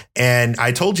was. And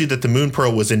I told you that the Moon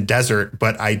Pearl was in desert,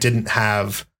 but I didn't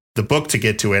have the book to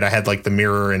get to it. I had like the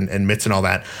mirror and mitts and all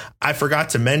that. I forgot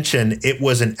to mention it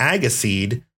was an Aga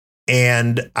seed,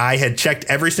 and I had checked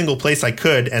every single place I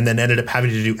could and then ended up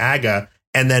having to do Aga.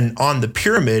 And then on the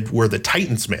pyramid were the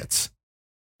Titans mitts.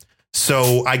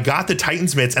 So I got the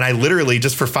Titans mitts and I literally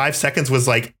just for 5 seconds was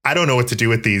like, I don't know what to do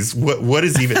with these. What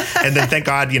is even? And then thank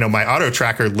God, my auto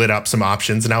tracker lit up some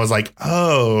options and I was like,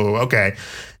 oh, okay.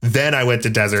 Then I went to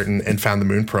desert and found the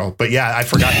Moon Pearl. But yeah, I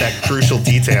forgot that crucial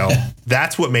detail.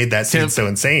 That's what made that scene so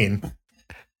insane.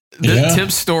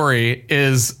 Tip's story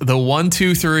is the 1,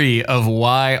 2, 3 of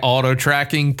why auto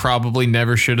tracking probably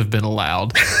never should have been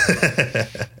allowed.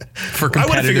 For competitive I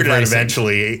would have figured it out racing.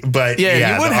 Eventually, but you would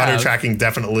the have. auto tracking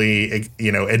definitely,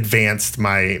 advanced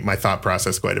my thought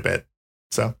process quite a bit.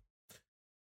 So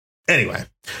anyway,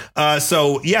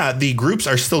 the groups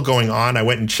are still going on. I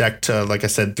went and checked, like I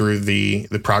said, through the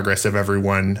progress of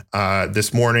everyone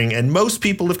this morning, and most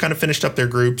people have kind of finished up their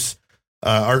groups.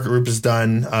 Our group is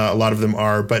done. A lot of them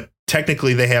are, but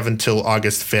technically they have until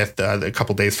August 5th, a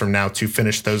couple days from now, to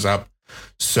finish those up.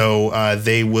 So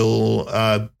they will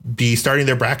be starting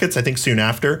their brackets, I think, soon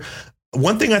after.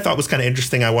 One thing I thought was kind of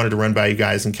interesting, I wanted to run by you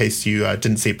guys in case you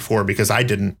didn't see it before, because I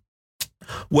didn't.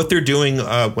 What they're doing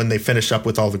when they finish up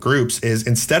with all the groups is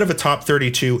instead of a top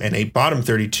 32 and a bottom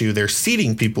 32, they're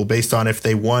seeding people based on if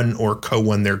they won or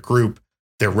co-won their group,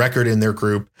 their record in their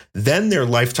group, then their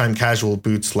lifetime casual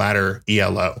boots ladder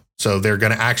ELO. So they're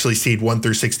going to actually seed 1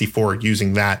 through 64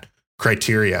 using that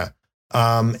criteria.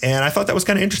 And I thought that was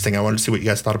kind of interesting. I wanted to see what you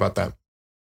guys thought about that.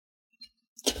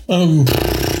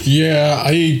 Yeah,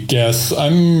 I guess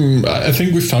I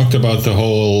think we've talked about the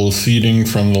whole seeding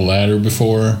from the ladder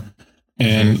before,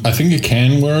 and I think it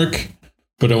can work,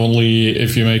 but only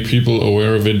if you make people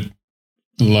aware of it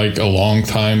like a long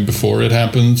time before it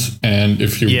happens. And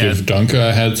if you give Dunka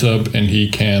a heads up and he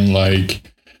can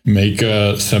like make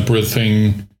a separate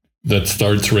thing that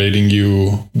starts rating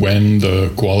you when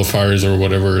the qualifiers or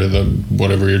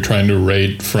whatever you're trying to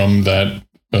rate from that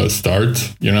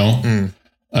starts,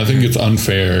 I think it's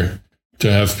unfair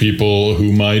to have people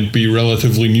who might be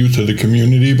relatively new to the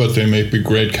community, but they may be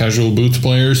great casual boots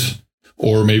players,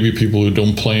 or maybe people who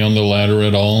don't play on the ladder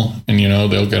at all, and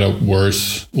they'll get a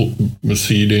worse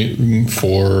seeding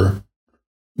for.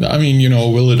 I mean,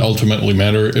 will it ultimately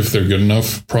matter if they're good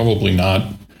enough? Probably not.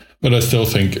 But I still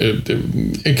think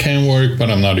it can work, but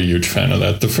I'm not a huge fan of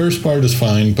that. The first part is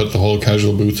fine, but the whole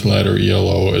casual boots ladder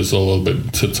ELO is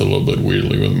sits a little bit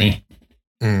weirdly with me.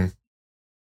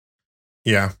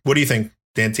 Yeah. What do you think,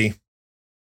 Dante?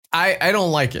 I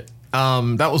don't like it.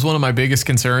 That was one of my biggest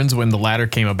concerns when the ladder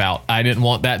came about. I didn't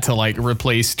want that to like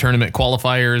replace tournament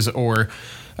qualifiers or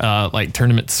like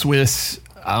tournament Swiss,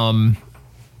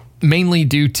 mainly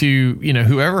due to,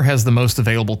 whoever has the most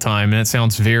available time. And it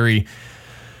sounds very,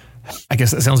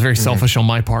 selfish on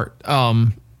my part.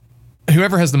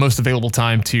 Whoever has the most available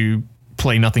time to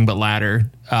play nothing but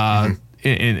ladder,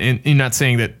 and not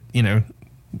saying that,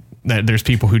 that there's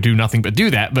people who do nothing but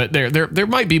do that, but there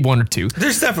might be one or two.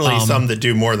 There's definitely some that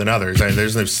do more than others. I mean,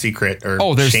 there's no secret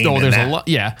or there's shame in that. a lot.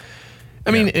 Yeah.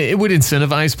 I mean, it would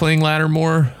incentivize playing ladder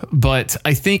more, but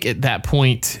I think at that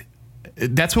point,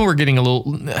 that's when we're getting a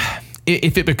little,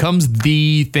 if it becomes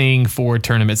the thing for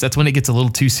tournaments, that's when it gets a little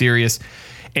too serious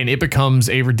and it becomes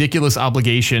a ridiculous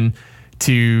obligation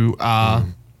to, to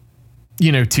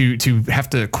have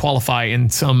to qualify in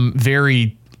some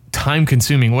very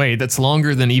time-consuming way that's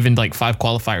longer than even like 5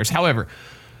 qualifiers. However,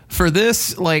 for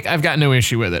this, like, I've got no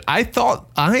issue with it. I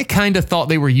kind of thought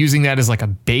they were using that as like a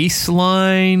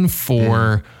baseline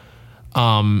for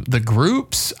the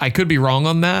groups. I could be wrong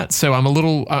on that, so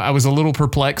I was a little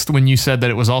perplexed when you said that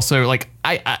it was also like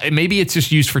I maybe it's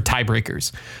just used for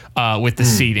tiebreakers with the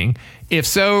seeding. If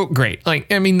so, great.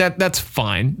 Like, I mean, that's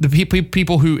fine. The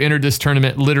people who entered this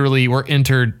tournament literally were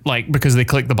entered like because they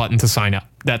clicked the button to sign up.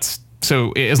 That's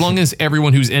so as long as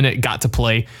everyone who's in it got to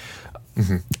play,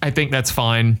 I think that's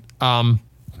fine.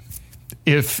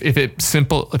 If it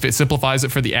simplifies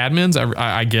it for the admins,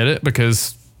 I get it,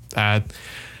 because as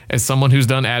someone who's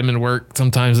done admin work,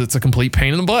 sometimes it's a complete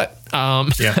pain in the butt.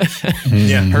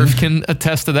 Herf can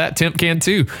attest to that. Temp can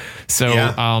too. So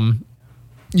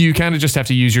you kind of just have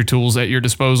to use your tools at your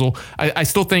disposal. I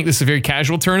still think this is a very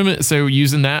casual tournament, so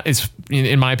using that is,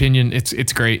 in my opinion,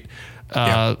 it's great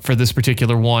for this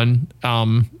particular one.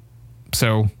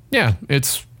 So yeah,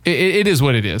 it is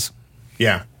what it is.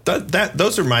 Yeah.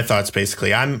 Those are my thoughts.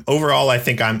 Basically, I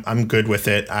think I'm good with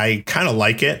it. I kind of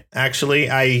like it, actually.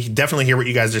 I definitely hear what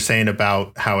you guys are saying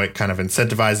about how it kind of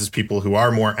incentivizes people who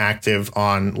are more active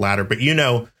on ladder. But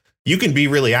you can be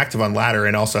really active on ladder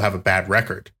and also have a bad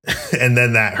record, and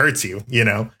then that hurts you.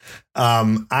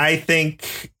 I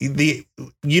think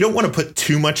you don't want to put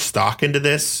too much stock into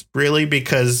this, really,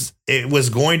 because it was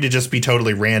going to just be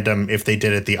totally random if they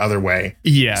did it the other way.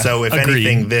 Yeah. So if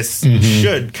anything, this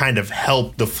should kind of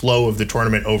help the flow of the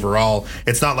tournament overall.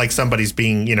 It's not like somebody's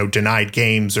being, denied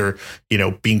games or,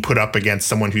 being put up against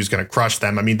someone who's going to crush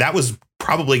them. I mean, that was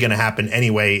probably going to happen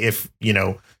anyway if,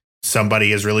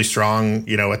 somebody is really strong,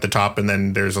 at the top, and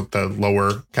then there's the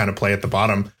lower kind of play at the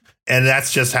bottom. And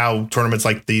that's just how tournaments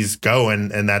like these go.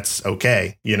 And that's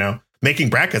okay.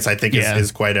 Making brackets, I think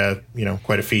is quite a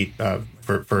feat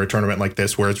for a tournament like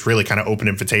this, where it's really kind of open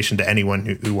invitation to anyone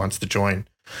who wants to join.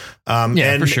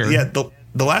 For sure. Yeah.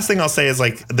 The last thing I'll say is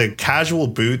like the casual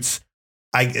boots.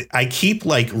 I keep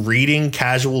like reading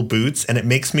casual boots, and it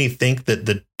makes me think that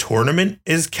the tournament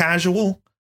is casual.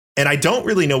 And I don't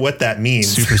really know what that means.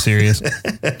 Super serious.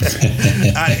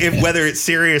 Whether it's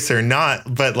serious or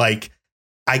not, but like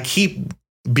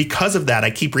because of that,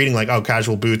 I keep reading like, oh,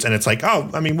 casual boots. And it's like, oh,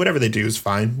 I mean, whatever they do is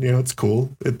fine. It's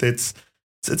cool. It's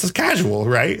a casual,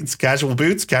 right? It's casual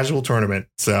boots, casual tournament.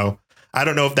 So I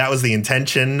don't know if that was the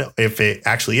intention, if it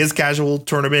actually is casual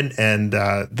tournament and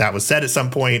that was said at some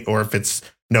point, or if it's,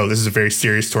 no, this is a very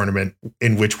serious tournament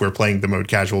in which we're playing the mode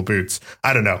casual boots.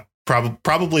 I don't know.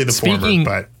 Probably the former,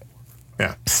 but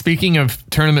yeah. Speaking of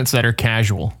tournaments that are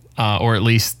casual, or at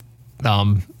least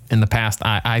in the past,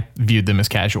 I viewed them as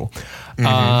casual.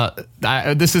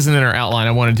 This isn't in our outline.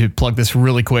 I wanted to plug this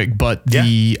really quick, but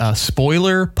the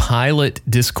Spoiler Pilot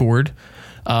Discord,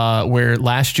 where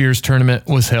last year's tournament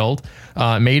was held,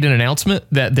 made an announcement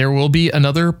that there will be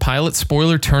another Pilot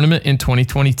Spoiler tournament in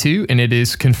 2022, and it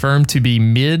is confirmed to be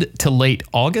mid to late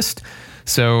August.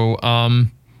 So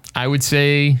I would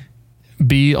say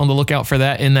be on the lookout for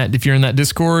that if you're in that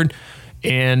Discord.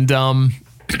 And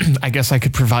I guess I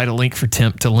could provide a link for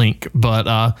Temp to link, but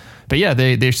yeah,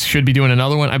 they should be doing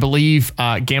another one. I believe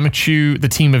Gamachu, the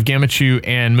team of Gamachu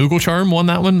and Moogle Charm won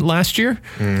that one last year.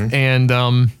 And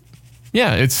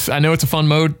yeah, I know it's a fun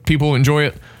mode. People enjoy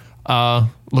it.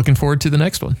 Looking forward to the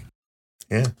next one.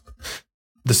 Yeah.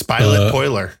 The Spylet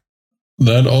Poiler.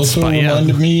 That also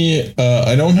reminded me,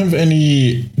 I don't have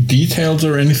any details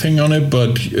or anything on it,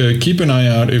 but keep an eye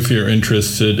out if you're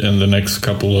interested in the next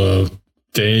couple of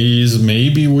days,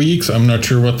 maybe weeks. I'm not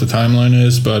sure what the timeline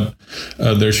is, but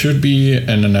there should be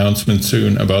an announcement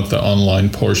soon about the online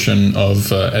portion of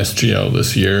SGL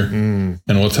this year and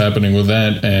what's happening with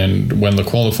that, and when the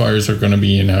qualifiers are going to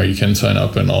be and how you can sign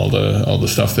up and all the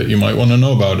stuff that you might want to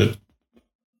know about it.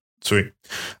 Sweet.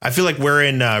 I feel like we're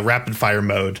in rapid fire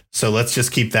mode, so let's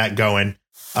just keep that going.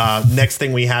 Next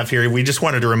thing we have here, we just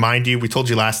wanted to remind you, we told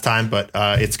you last time, but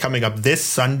it's coming up this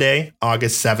Sunday,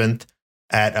 August 7th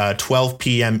at 12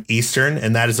 p.m. Eastern.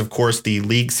 And that is, of course, the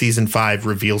League Season 5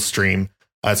 reveal stream.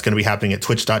 It's going to be happening at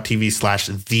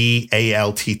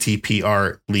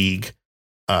twitch.tv/thealttpr League.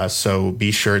 So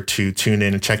be sure to tune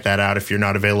in and check that out. If you're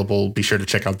not available, be sure to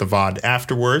check out the VOD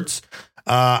afterwards.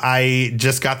 I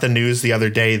just got the news the other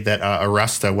day that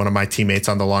Arusta, one of my teammates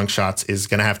on the long shots, is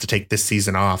going to have to take this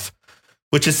season off,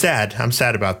 which is sad. I'm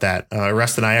sad about that.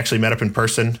 Arusta and I actually met up in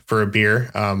person for a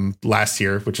beer last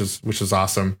year, which is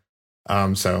awesome.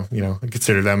 So, I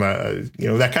consider them,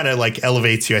 that kind of like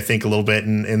elevates you, I think, a little bit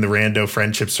in the rando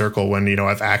friendship circle when,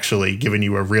 I've actually given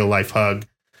you a real life hug.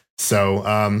 So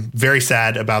very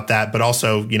sad about that, but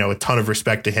also, a ton of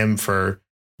respect to him for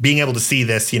being able to see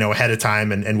this, ahead of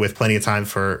time and with plenty of time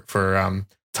for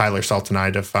Tyler Salt and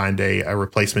I to find a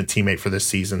replacement teammate for this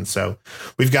season. So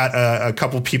we've got a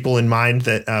couple people in mind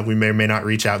that we may or may not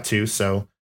reach out to. So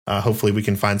hopefully we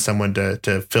can find someone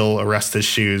to fill Arusta's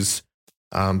shoes.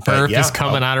 Earth is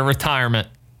coming out of retirement.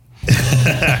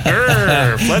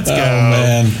 Let's go. Oh,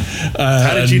 man.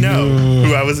 How did you know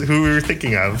who we were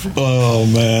thinking of? Oh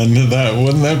man,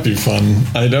 wouldn't that be fun?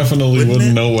 I definitely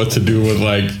wouldn't know what to do with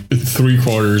like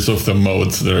 3/4 of the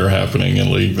modes that are happening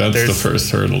in League. That's the first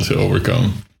hurdle to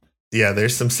overcome. Yeah,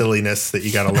 there's some silliness that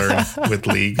you got to learn with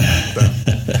League. So.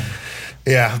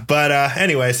 Yeah, but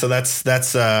anyway, so that's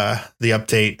the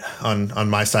update on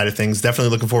my side of things.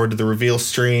 Definitely looking forward to the reveal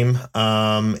stream.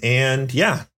 And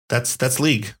yeah, that's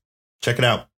League. Check it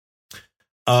out.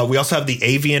 We also have the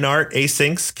Avian Art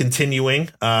asyncs continuing.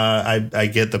 I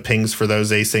get the pings for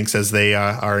those asyncs as they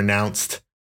are announced.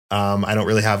 I don't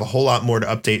really have a whole lot more to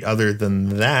update other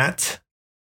than that.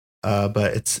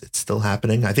 But it's still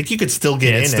happening. I think you could still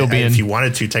get in if you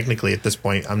wanted to, technically, at this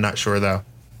point. I'm not sure, though.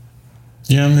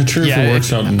 Yeah, I'm not sure if it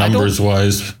works out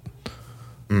numbers-wise.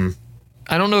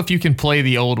 I don't know if you can play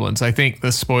the old ones. I think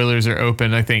the spoilers are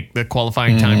open. I think the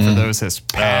qualifying time for those has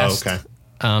passed. Oh, okay.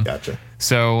 Gotcha.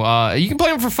 So you can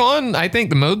play them for fun. I think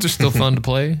the modes are still fun to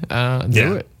play.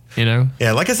 Do it.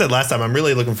 Yeah, like I said last time, I'm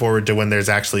really looking forward to when there's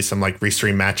actually some like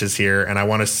restream matches here, and I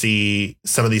want to see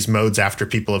some of these modes after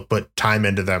people have put time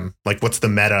into them. Like, what's the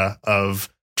meta of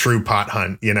true pot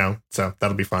hunt? So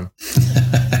that'll be fun.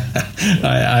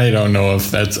 I don't know if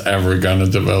that's ever going to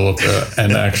develop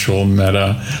an actual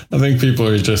meta. I think people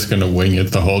are just going to wing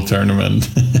it the whole tournament.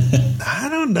 I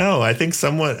don't know. I think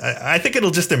I think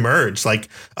it'll just emerge like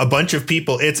a bunch of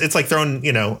people. It's like throwing,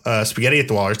 spaghetti at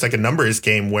the wall. It's like a numbers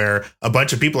game where a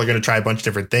bunch of people are going to try a bunch of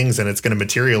different things, and it's going to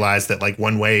materialize that like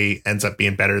one way ends up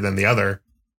being better than the other.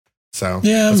 So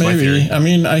yeah, maybe. I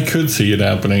mean, I could see it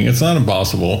happening. It's not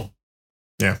impossible.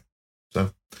 Yeah. So,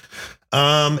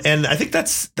 and I think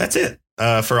that's it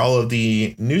for all of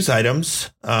the news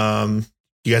items.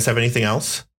 You guys have anything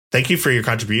else? Thank you for your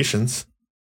contributions.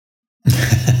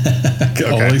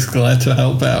 Always glad to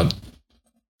help out.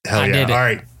 Hell yeah. All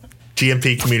right.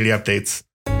 GMP community updates.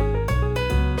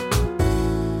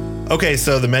 Okay,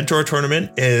 so the Mentor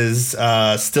tournament is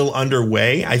still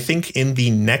underway. I think in the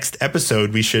next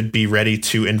episode, we should be ready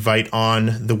to invite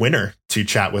on the winner to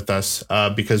chat with us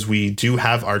because we do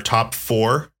have our top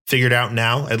 4 figured out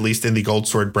now, at least in the Gold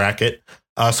Sword bracket.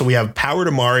 So we have Power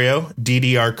to Mario,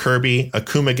 DDR Kirby,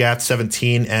 Akuma Gat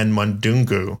 17, and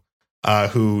Mundungu,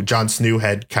 who Jon Snoo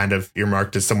had kind of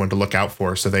earmarked as someone to look out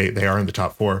for. So they are in the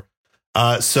top 4.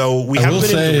 So we haven't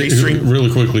been able to restream really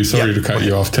quickly. Sorry to cut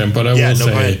you off, Tim, but I will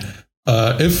say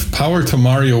if Power to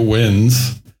Mario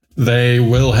wins, they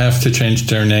will have to change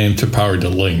their name to Power to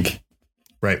Link.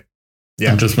 Right.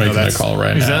 Yeah, I'm just making that call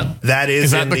right now.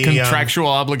 Is that the contractual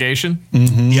obligation?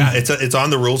 Mm-hmm. Yeah, it's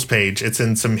on the rules page. It's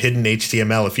in some hidden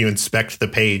HTML. If you inspect the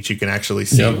page, you can actually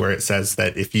see where it says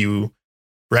that if you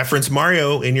reference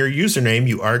Mario in your username,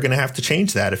 you are going to have to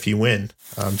change that if you win,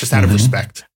 just out of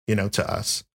respect, to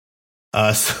us.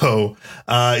 So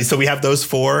we have those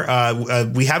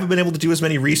 4. We haven't been able to do as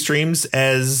many restreams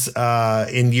as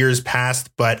in years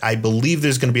past, but I believe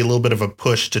there's going to be a little bit of a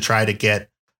push to try to get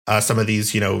some of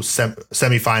these,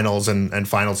 semifinals and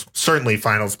finals, certainly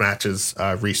finals matches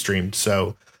restreamed.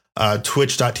 So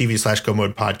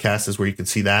twitch.tv/GoMode podcast is where you can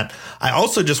see that. I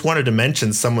also just wanted to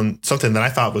mention something that I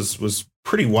thought was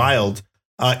pretty wild.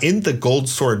 In the Gold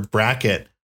Sword bracket,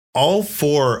 all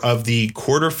 4 of the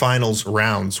quarterfinals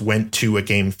rounds went to a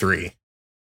game 3,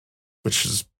 which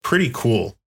is pretty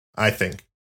cool, I think.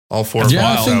 All 4 of them.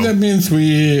 I think that means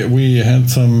we had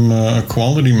some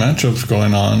quality matchups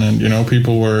going on, and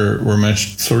people were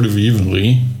matched sort of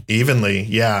evenly.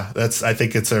 Yeah. I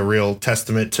think it's a real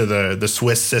testament to the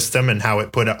Swiss system and how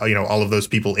it put all of those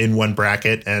people in one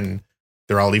bracket, and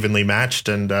they're all evenly matched.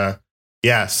 And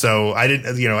Yeah, so I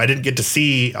didn't get to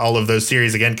see all of those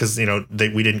series again because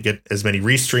we didn't get as many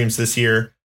restreams this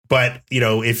year. But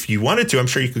if you wanted to, I'm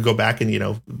sure you could go back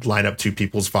and line up two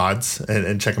people's VODs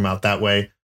and check them out that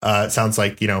way. It sounds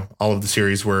like all of the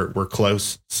series were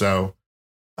close, so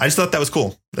I just thought that was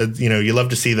cool. You love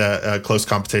to see the close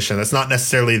competition. That's not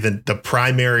necessarily the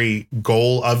primary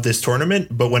goal of this tournament,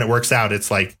 but when it works out, it's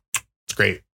like it's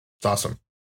great, it's awesome.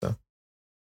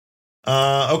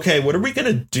 Okay, what are we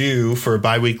going to do for a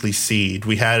biweekly seed?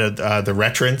 We had the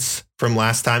Retrants from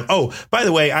last time. Oh, by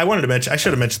the way, I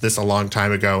should have mentioned this a long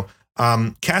time ago.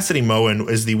 Cassidy Moen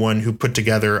is the one who put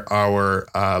together our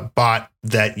bot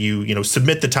that you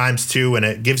submit the times to, and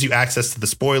it gives you access to the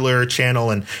spoiler channel,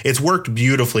 and it's worked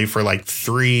beautifully for like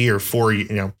 3 or 4,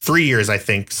 3 years, I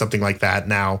think, something like that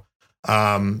now.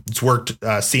 It's worked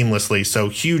seamlessly. So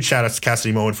huge shout out to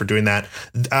Cassidy Moen for doing that.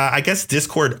 I guess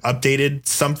Discord updated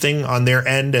something on their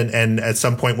end, and at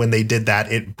some point when they did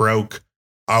that, it broke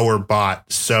our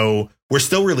bot. So we're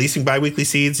still releasing biweekly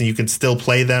seeds, and you can still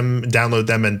play them, download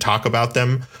them, and talk about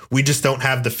them. We just don't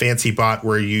have the fancy bot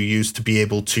where you used to be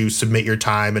able to submit your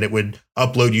time and it would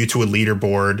upload you to a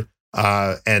leaderboard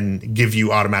and give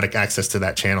you automatic access to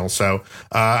that channel. So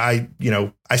I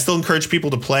still encourage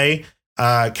people to play.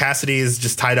 Cassidy is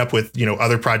just tied up with,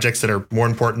 other projects that are more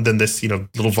important than this,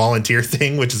 little volunteer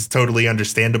thing, which is totally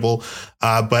understandable.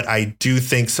 But I do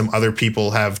think some other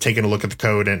people have taken a look at the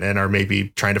code and are maybe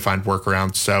trying to find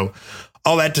workarounds. So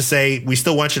all that to say, we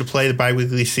still want you to play the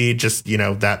biweekly seed. Just,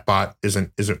 that bot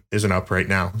isn't up right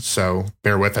now. So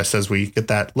bear with us as we get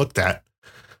that looked at.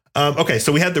 Okay.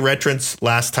 So we had the Retrants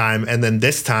last time, and then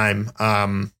this time,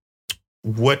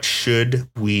 what should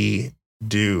we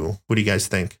do? What do you guys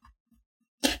think?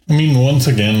 I mean, once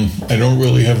again, I don't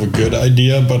really have a good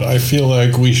idea, but I feel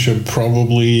like we should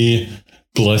probably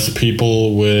bless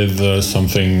people with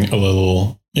something a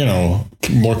little,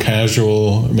 more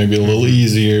casual, maybe a little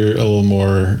easier, a little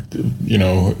more,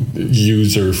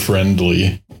 user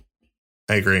friendly.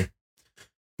 I agree.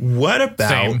 What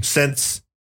about since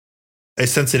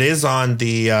it is on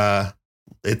the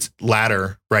it's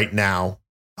ladder right now,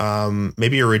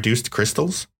 maybe a reduced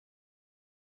crystals?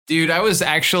 Dude, I was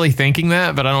actually thinking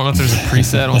that, but I don't know if there's a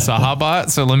preset on Sahabot,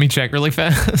 so let me check really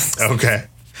fast. Okay.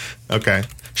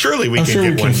 Surely we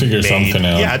can figure something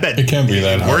out. Yeah, I bet it can't be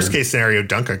that hard. Worst case scenario,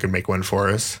 Dunka could make one for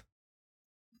us.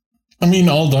 I mean,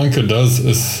 all Dunka does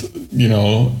is,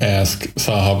 ask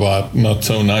Sahabot not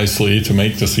so nicely to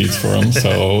make the seeds for him,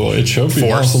 so it should be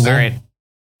possible. All right.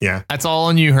 Yeah. That's all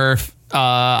on you, Herf.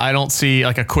 I don't see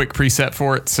like a quick preset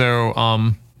for it,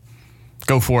 so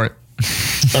go for it.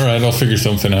 All right, I'll figure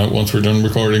something out once we're done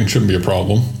recording. Shouldn't be a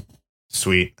problem.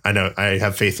 Sweet. I know. I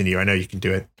have faith in you. I know you can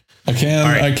do it. I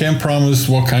can't promise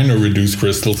what kind of reduced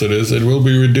crystals it is. It will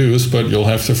be reduced, but you'll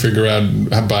have to figure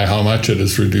out by how much it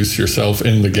is reduced yourself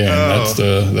in the game.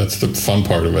 Oh. That's the fun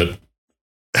part of it.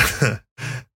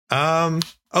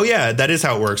 Oh yeah, that is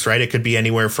how it works, right? It could be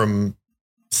anywhere from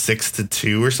 6 to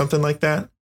 2 or something like that.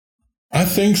 I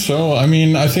think so. I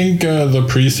mean, I think the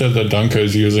preset that Dunka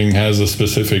is using has a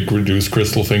specific reduced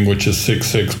crystal thing, which is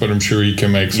 6/6, but I'm sure you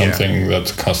can make something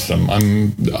that's custom. I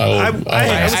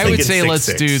would say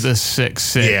let's do the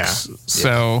 6/6. Yeah.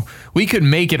 So we could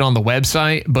make it on the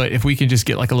website, but if we can just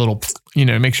get like a little,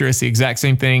 make sure it's the exact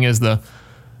same thing as the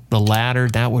ladder,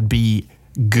 that would be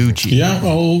Gucci. Yeah,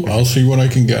 I'll see what I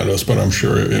can get us, but I'm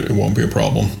sure it won't be a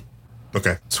problem.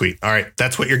 Okay, sweet. All right,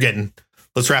 that's what you're getting.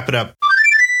 Let's wrap it up.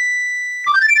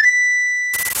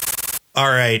 All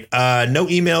right. No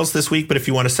emails this week, but if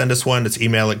you want to send us one, it's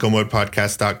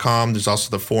email@gomodepodcast.com. There's also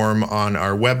the form on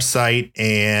our website,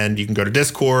 and you can go to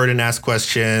Discord and ask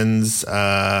questions.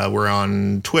 We're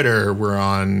on Twitter. We're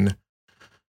on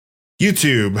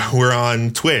YouTube. We're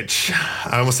on Twitch.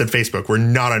 I almost said Facebook. We're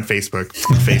not on Facebook.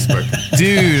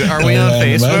 Dude, are we on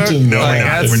Facebook? No,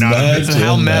 we're not.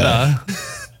 How meta.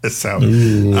 So,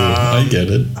 ooh, I get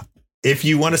it. If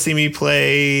you want to see me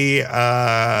play,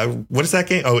 what is that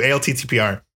game? Oh,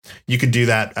 ALTTPR. You could do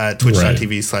that at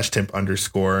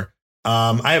twitch.tv/Timp_.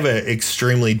 I have an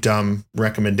extremely dumb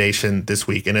recommendation this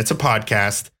week, and it's a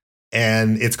podcast,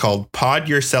 and it's called Pod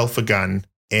Yourself a Gun,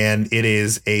 and it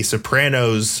is a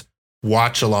Sopranos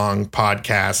watch-along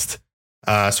podcast.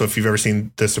 So if you've ever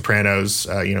seen The Sopranos,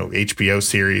 HBO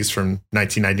series from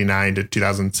 1999 to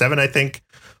 2007, I think.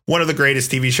 One of the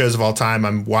greatest TV shows of all time.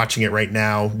 I'm watching it right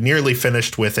now, nearly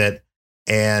finished with it.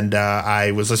 And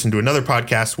I was listening to another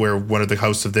podcast where one of the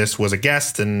hosts of this was a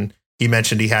guest, and he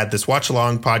mentioned he had this watch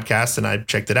along podcast, and I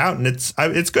checked it out, and it's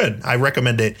good. I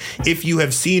recommend it. If you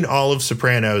have seen all of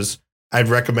Sopranos, I'd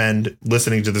recommend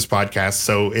listening to this podcast.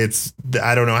 So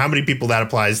I don't know how many people that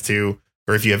applies to,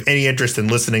 or if you have any interest in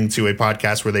listening to a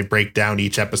podcast where they break down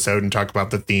each episode and talk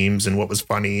about the themes and what was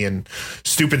funny and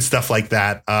stupid stuff like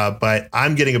that. But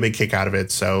I'm getting a big kick out of it,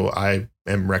 so I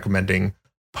am recommending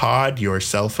Pod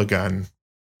Yourself a Gun.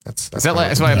 That's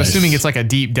why I'm assuming it's like a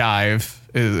deep dive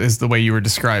is the way you were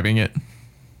describing it.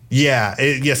 Yeah.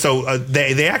 So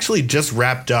they actually just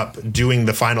wrapped up doing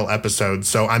the final episode.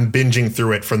 So I'm binging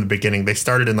through it from the beginning. They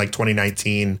started in like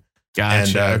 2019.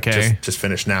 Gotcha. And Okay. just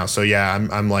finished now. So yeah,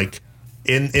 I'm like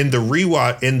in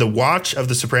the watch of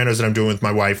The Sopranos that I'm doing with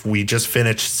my wife. We just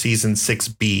finished season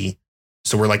 6B.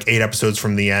 So we're like 8 episodes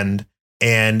from the end.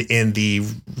 And in the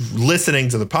listening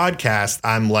to the podcast,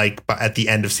 I'm like at the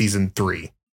end of season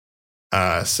 3.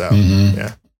 Yeah, So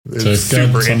it's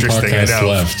super interesting. I know.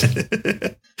 Left.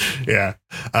 Yeah.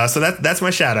 So that's my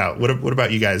shout out. What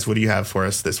about you guys? What do you have for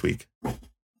us this week?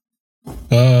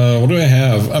 What do I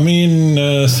have? I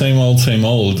mean, same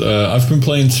old. I've been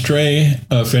playing Stray.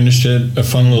 Finished it. A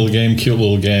fun little game, cute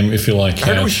little game. If you like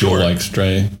cats, you'll like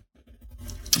Stray.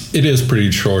 It is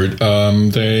pretty short.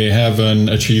 They have an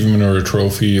achievement or a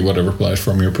trophy, whatever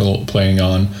platform you're playing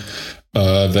on,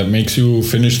 that makes you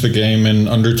finish the game in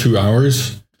under 2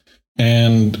 hours.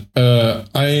 And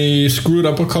I screwed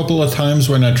up a couple of times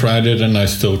when I tried it, and I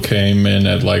still came in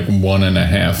at like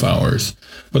 1.5 hours.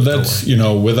 But that's,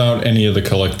 without any of the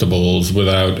collectibles,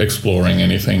 without exploring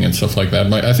anything and stuff like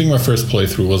that. I think my first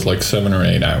playthrough was like 7 or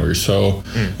 8 hours. So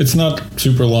it's not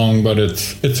super long, but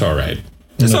it's all right.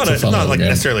 It's not like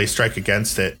necessarily strike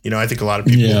against it. I think a lot of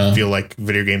people feel like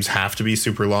video games have to be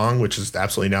super long, which is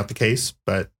absolutely not the case.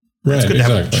 But it's good to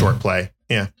have a short play.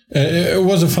 Yeah. It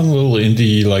was a fun little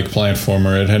indie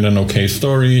platformer. It had an okay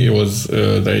story. It was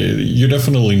you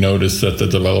definitely noticed that the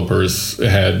developers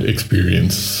had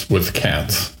experience with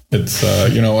cats. It's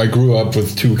I grew up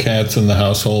with 2 cats in the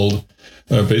household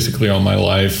basically all my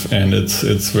life, and it's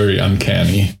very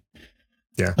uncanny.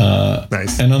 Yeah.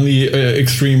 Nice. And on the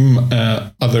extreme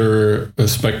other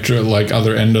spectrum,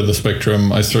 other end of the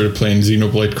spectrum, I started playing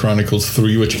Xenoblade Chronicles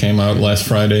 3, which came out last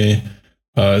Friday.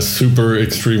 Super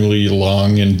extremely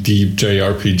long and deep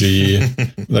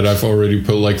JRPG that I've already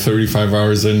put like 35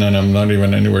 hours in, and I'm not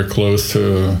even anywhere close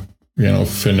to,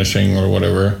 finishing or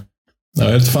whatever.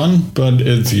 It's fun, but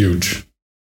it's huge.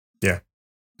 Yeah.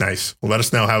 Nice. Well, let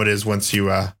us know how it is once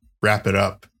you wrap it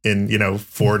up in,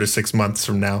 4 to 6 months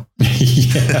from now.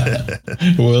 Yeah,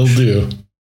 will do.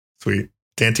 Sweet.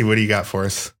 Dante, what do you got for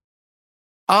us?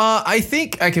 I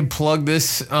think I can plug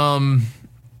this.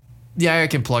 Yeah, I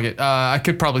can plug it. I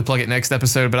could probably plug it next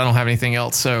episode, but I don't have anything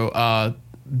else. So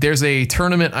there's a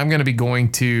tournament I'm going to be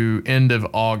going to end of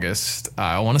August.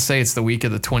 I want to say it's the week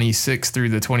of the 26th through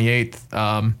the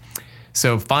 28th.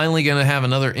 So finally going to have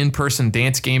another in-person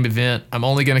dance game event. I'm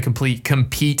only going to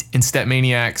compete in Step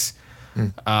Maniacs.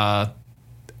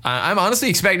 I'm honestly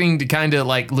expecting to kind of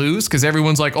lose because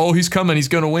everyone's like, oh, he's coming, he's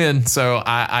going to win. So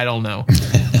I don't know.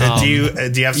 Do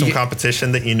you have some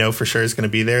competition that for sure is going to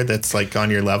be there that's on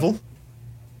your level?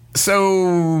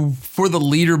 So for the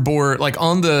leaderboard,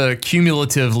 on the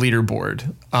cumulative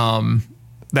leaderboard,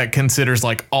 that considers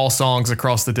all songs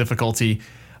across the difficulty,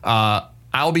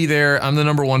 I'll be there. I'm the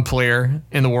number 1 player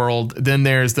in the world. Then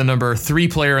there's the number 3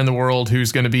 player in the world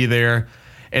who's going to be there.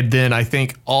 And then I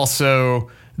think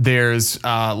also there's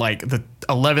the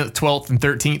 11th, 12th, and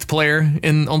 13th player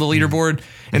on the leaderboard.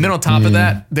 And then on top of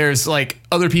that, there's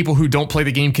other people who don't play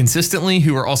the game consistently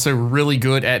who are also really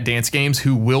good at dance games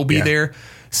who will be there.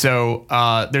 So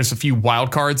there's a few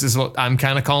wild cards is what I'm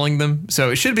kind of calling them.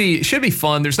 So it should be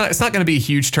fun. It's not going to be a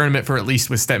huge tournament for at least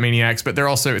with Step Maniacs, but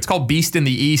it's called Beast in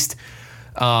the East.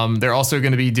 They're also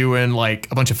going to be doing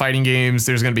a bunch of fighting games.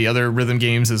 There's going to be other rhythm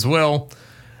games as well.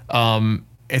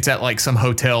 It's at some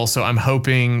hotel, so I'm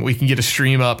hoping we can get a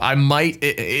stream up. I might,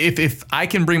 if I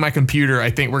can bring my computer, I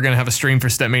think we're gonna have a stream for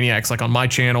Step Maniacs on my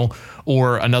channel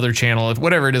or another channel. If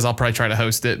whatever it is, I'll probably try to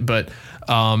host it. But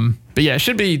yeah, it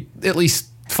should be at least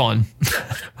fun.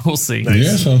 We'll see. Nice.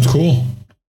 Yeah, sounds cool.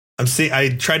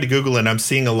 I tried to Google it, and I'm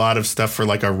seeing a lot of stuff for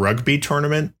a rugby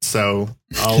tournament. So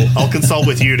I'll consult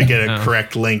with you to get a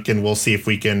correct link, and we'll see if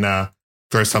we can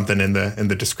throw something in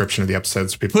the description of the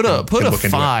episodes. People put a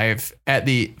 5 at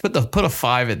the put a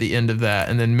 5 at the end of that,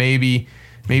 and then maybe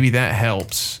that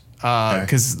helps.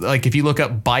 Because if you look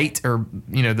up BITE or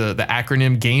the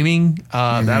acronym gaming,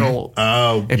 that'll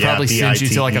probably sends you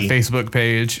to a Facebook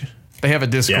page. They have a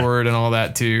Discord and all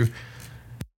that too.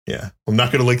 Yeah, I'm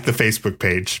not going to link the Facebook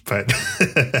page, but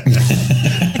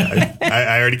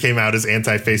I already came out as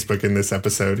anti-Facebook in this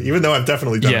episode, even though I've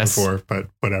definitely done it before. But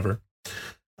whatever.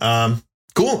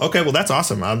 Cool. Okay. Well, that's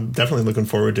awesome. I'm definitely looking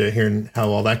forward to hearing how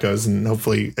all that goes. And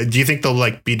hopefully, do you think they'll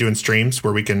like be doing streams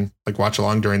where we can like watch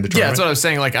along during the tournament? Yeah, that's what I was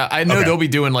saying. Like, I know they'll be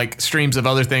doing like streams of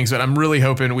other things, but I'm really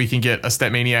hoping we can get a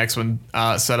Step Maniacs one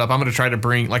set up. I'm going to try to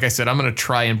bring, like I said, I'm going to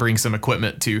try and bring some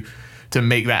equipment to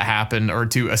make that happen, or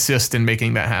to assist in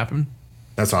making that happen.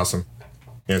 That's awesome.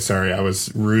 Yeah, sorry, I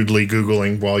was rudely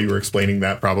Googling while you were explaining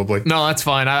that, probably. No, that's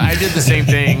fine. I did the same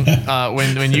thing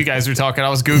when you guys were talking. I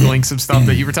was Googling some stuff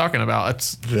that you were talking about.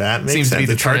 That makes seems sense. to be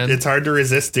the it's trend. It's hard to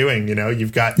resist doing. You know,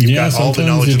 you've got all the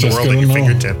knowledge in the world at your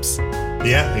fingertips.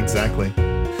 Yeah, exactly.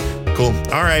 Cool.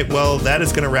 All right. Well, that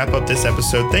is going to wrap up this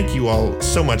episode. Thank you all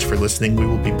so much for listening. We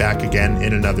will be back again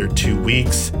in another 2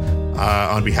 weeks.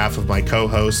 On behalf of my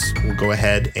co-hosts, we'll go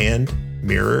ahead and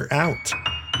mirror out.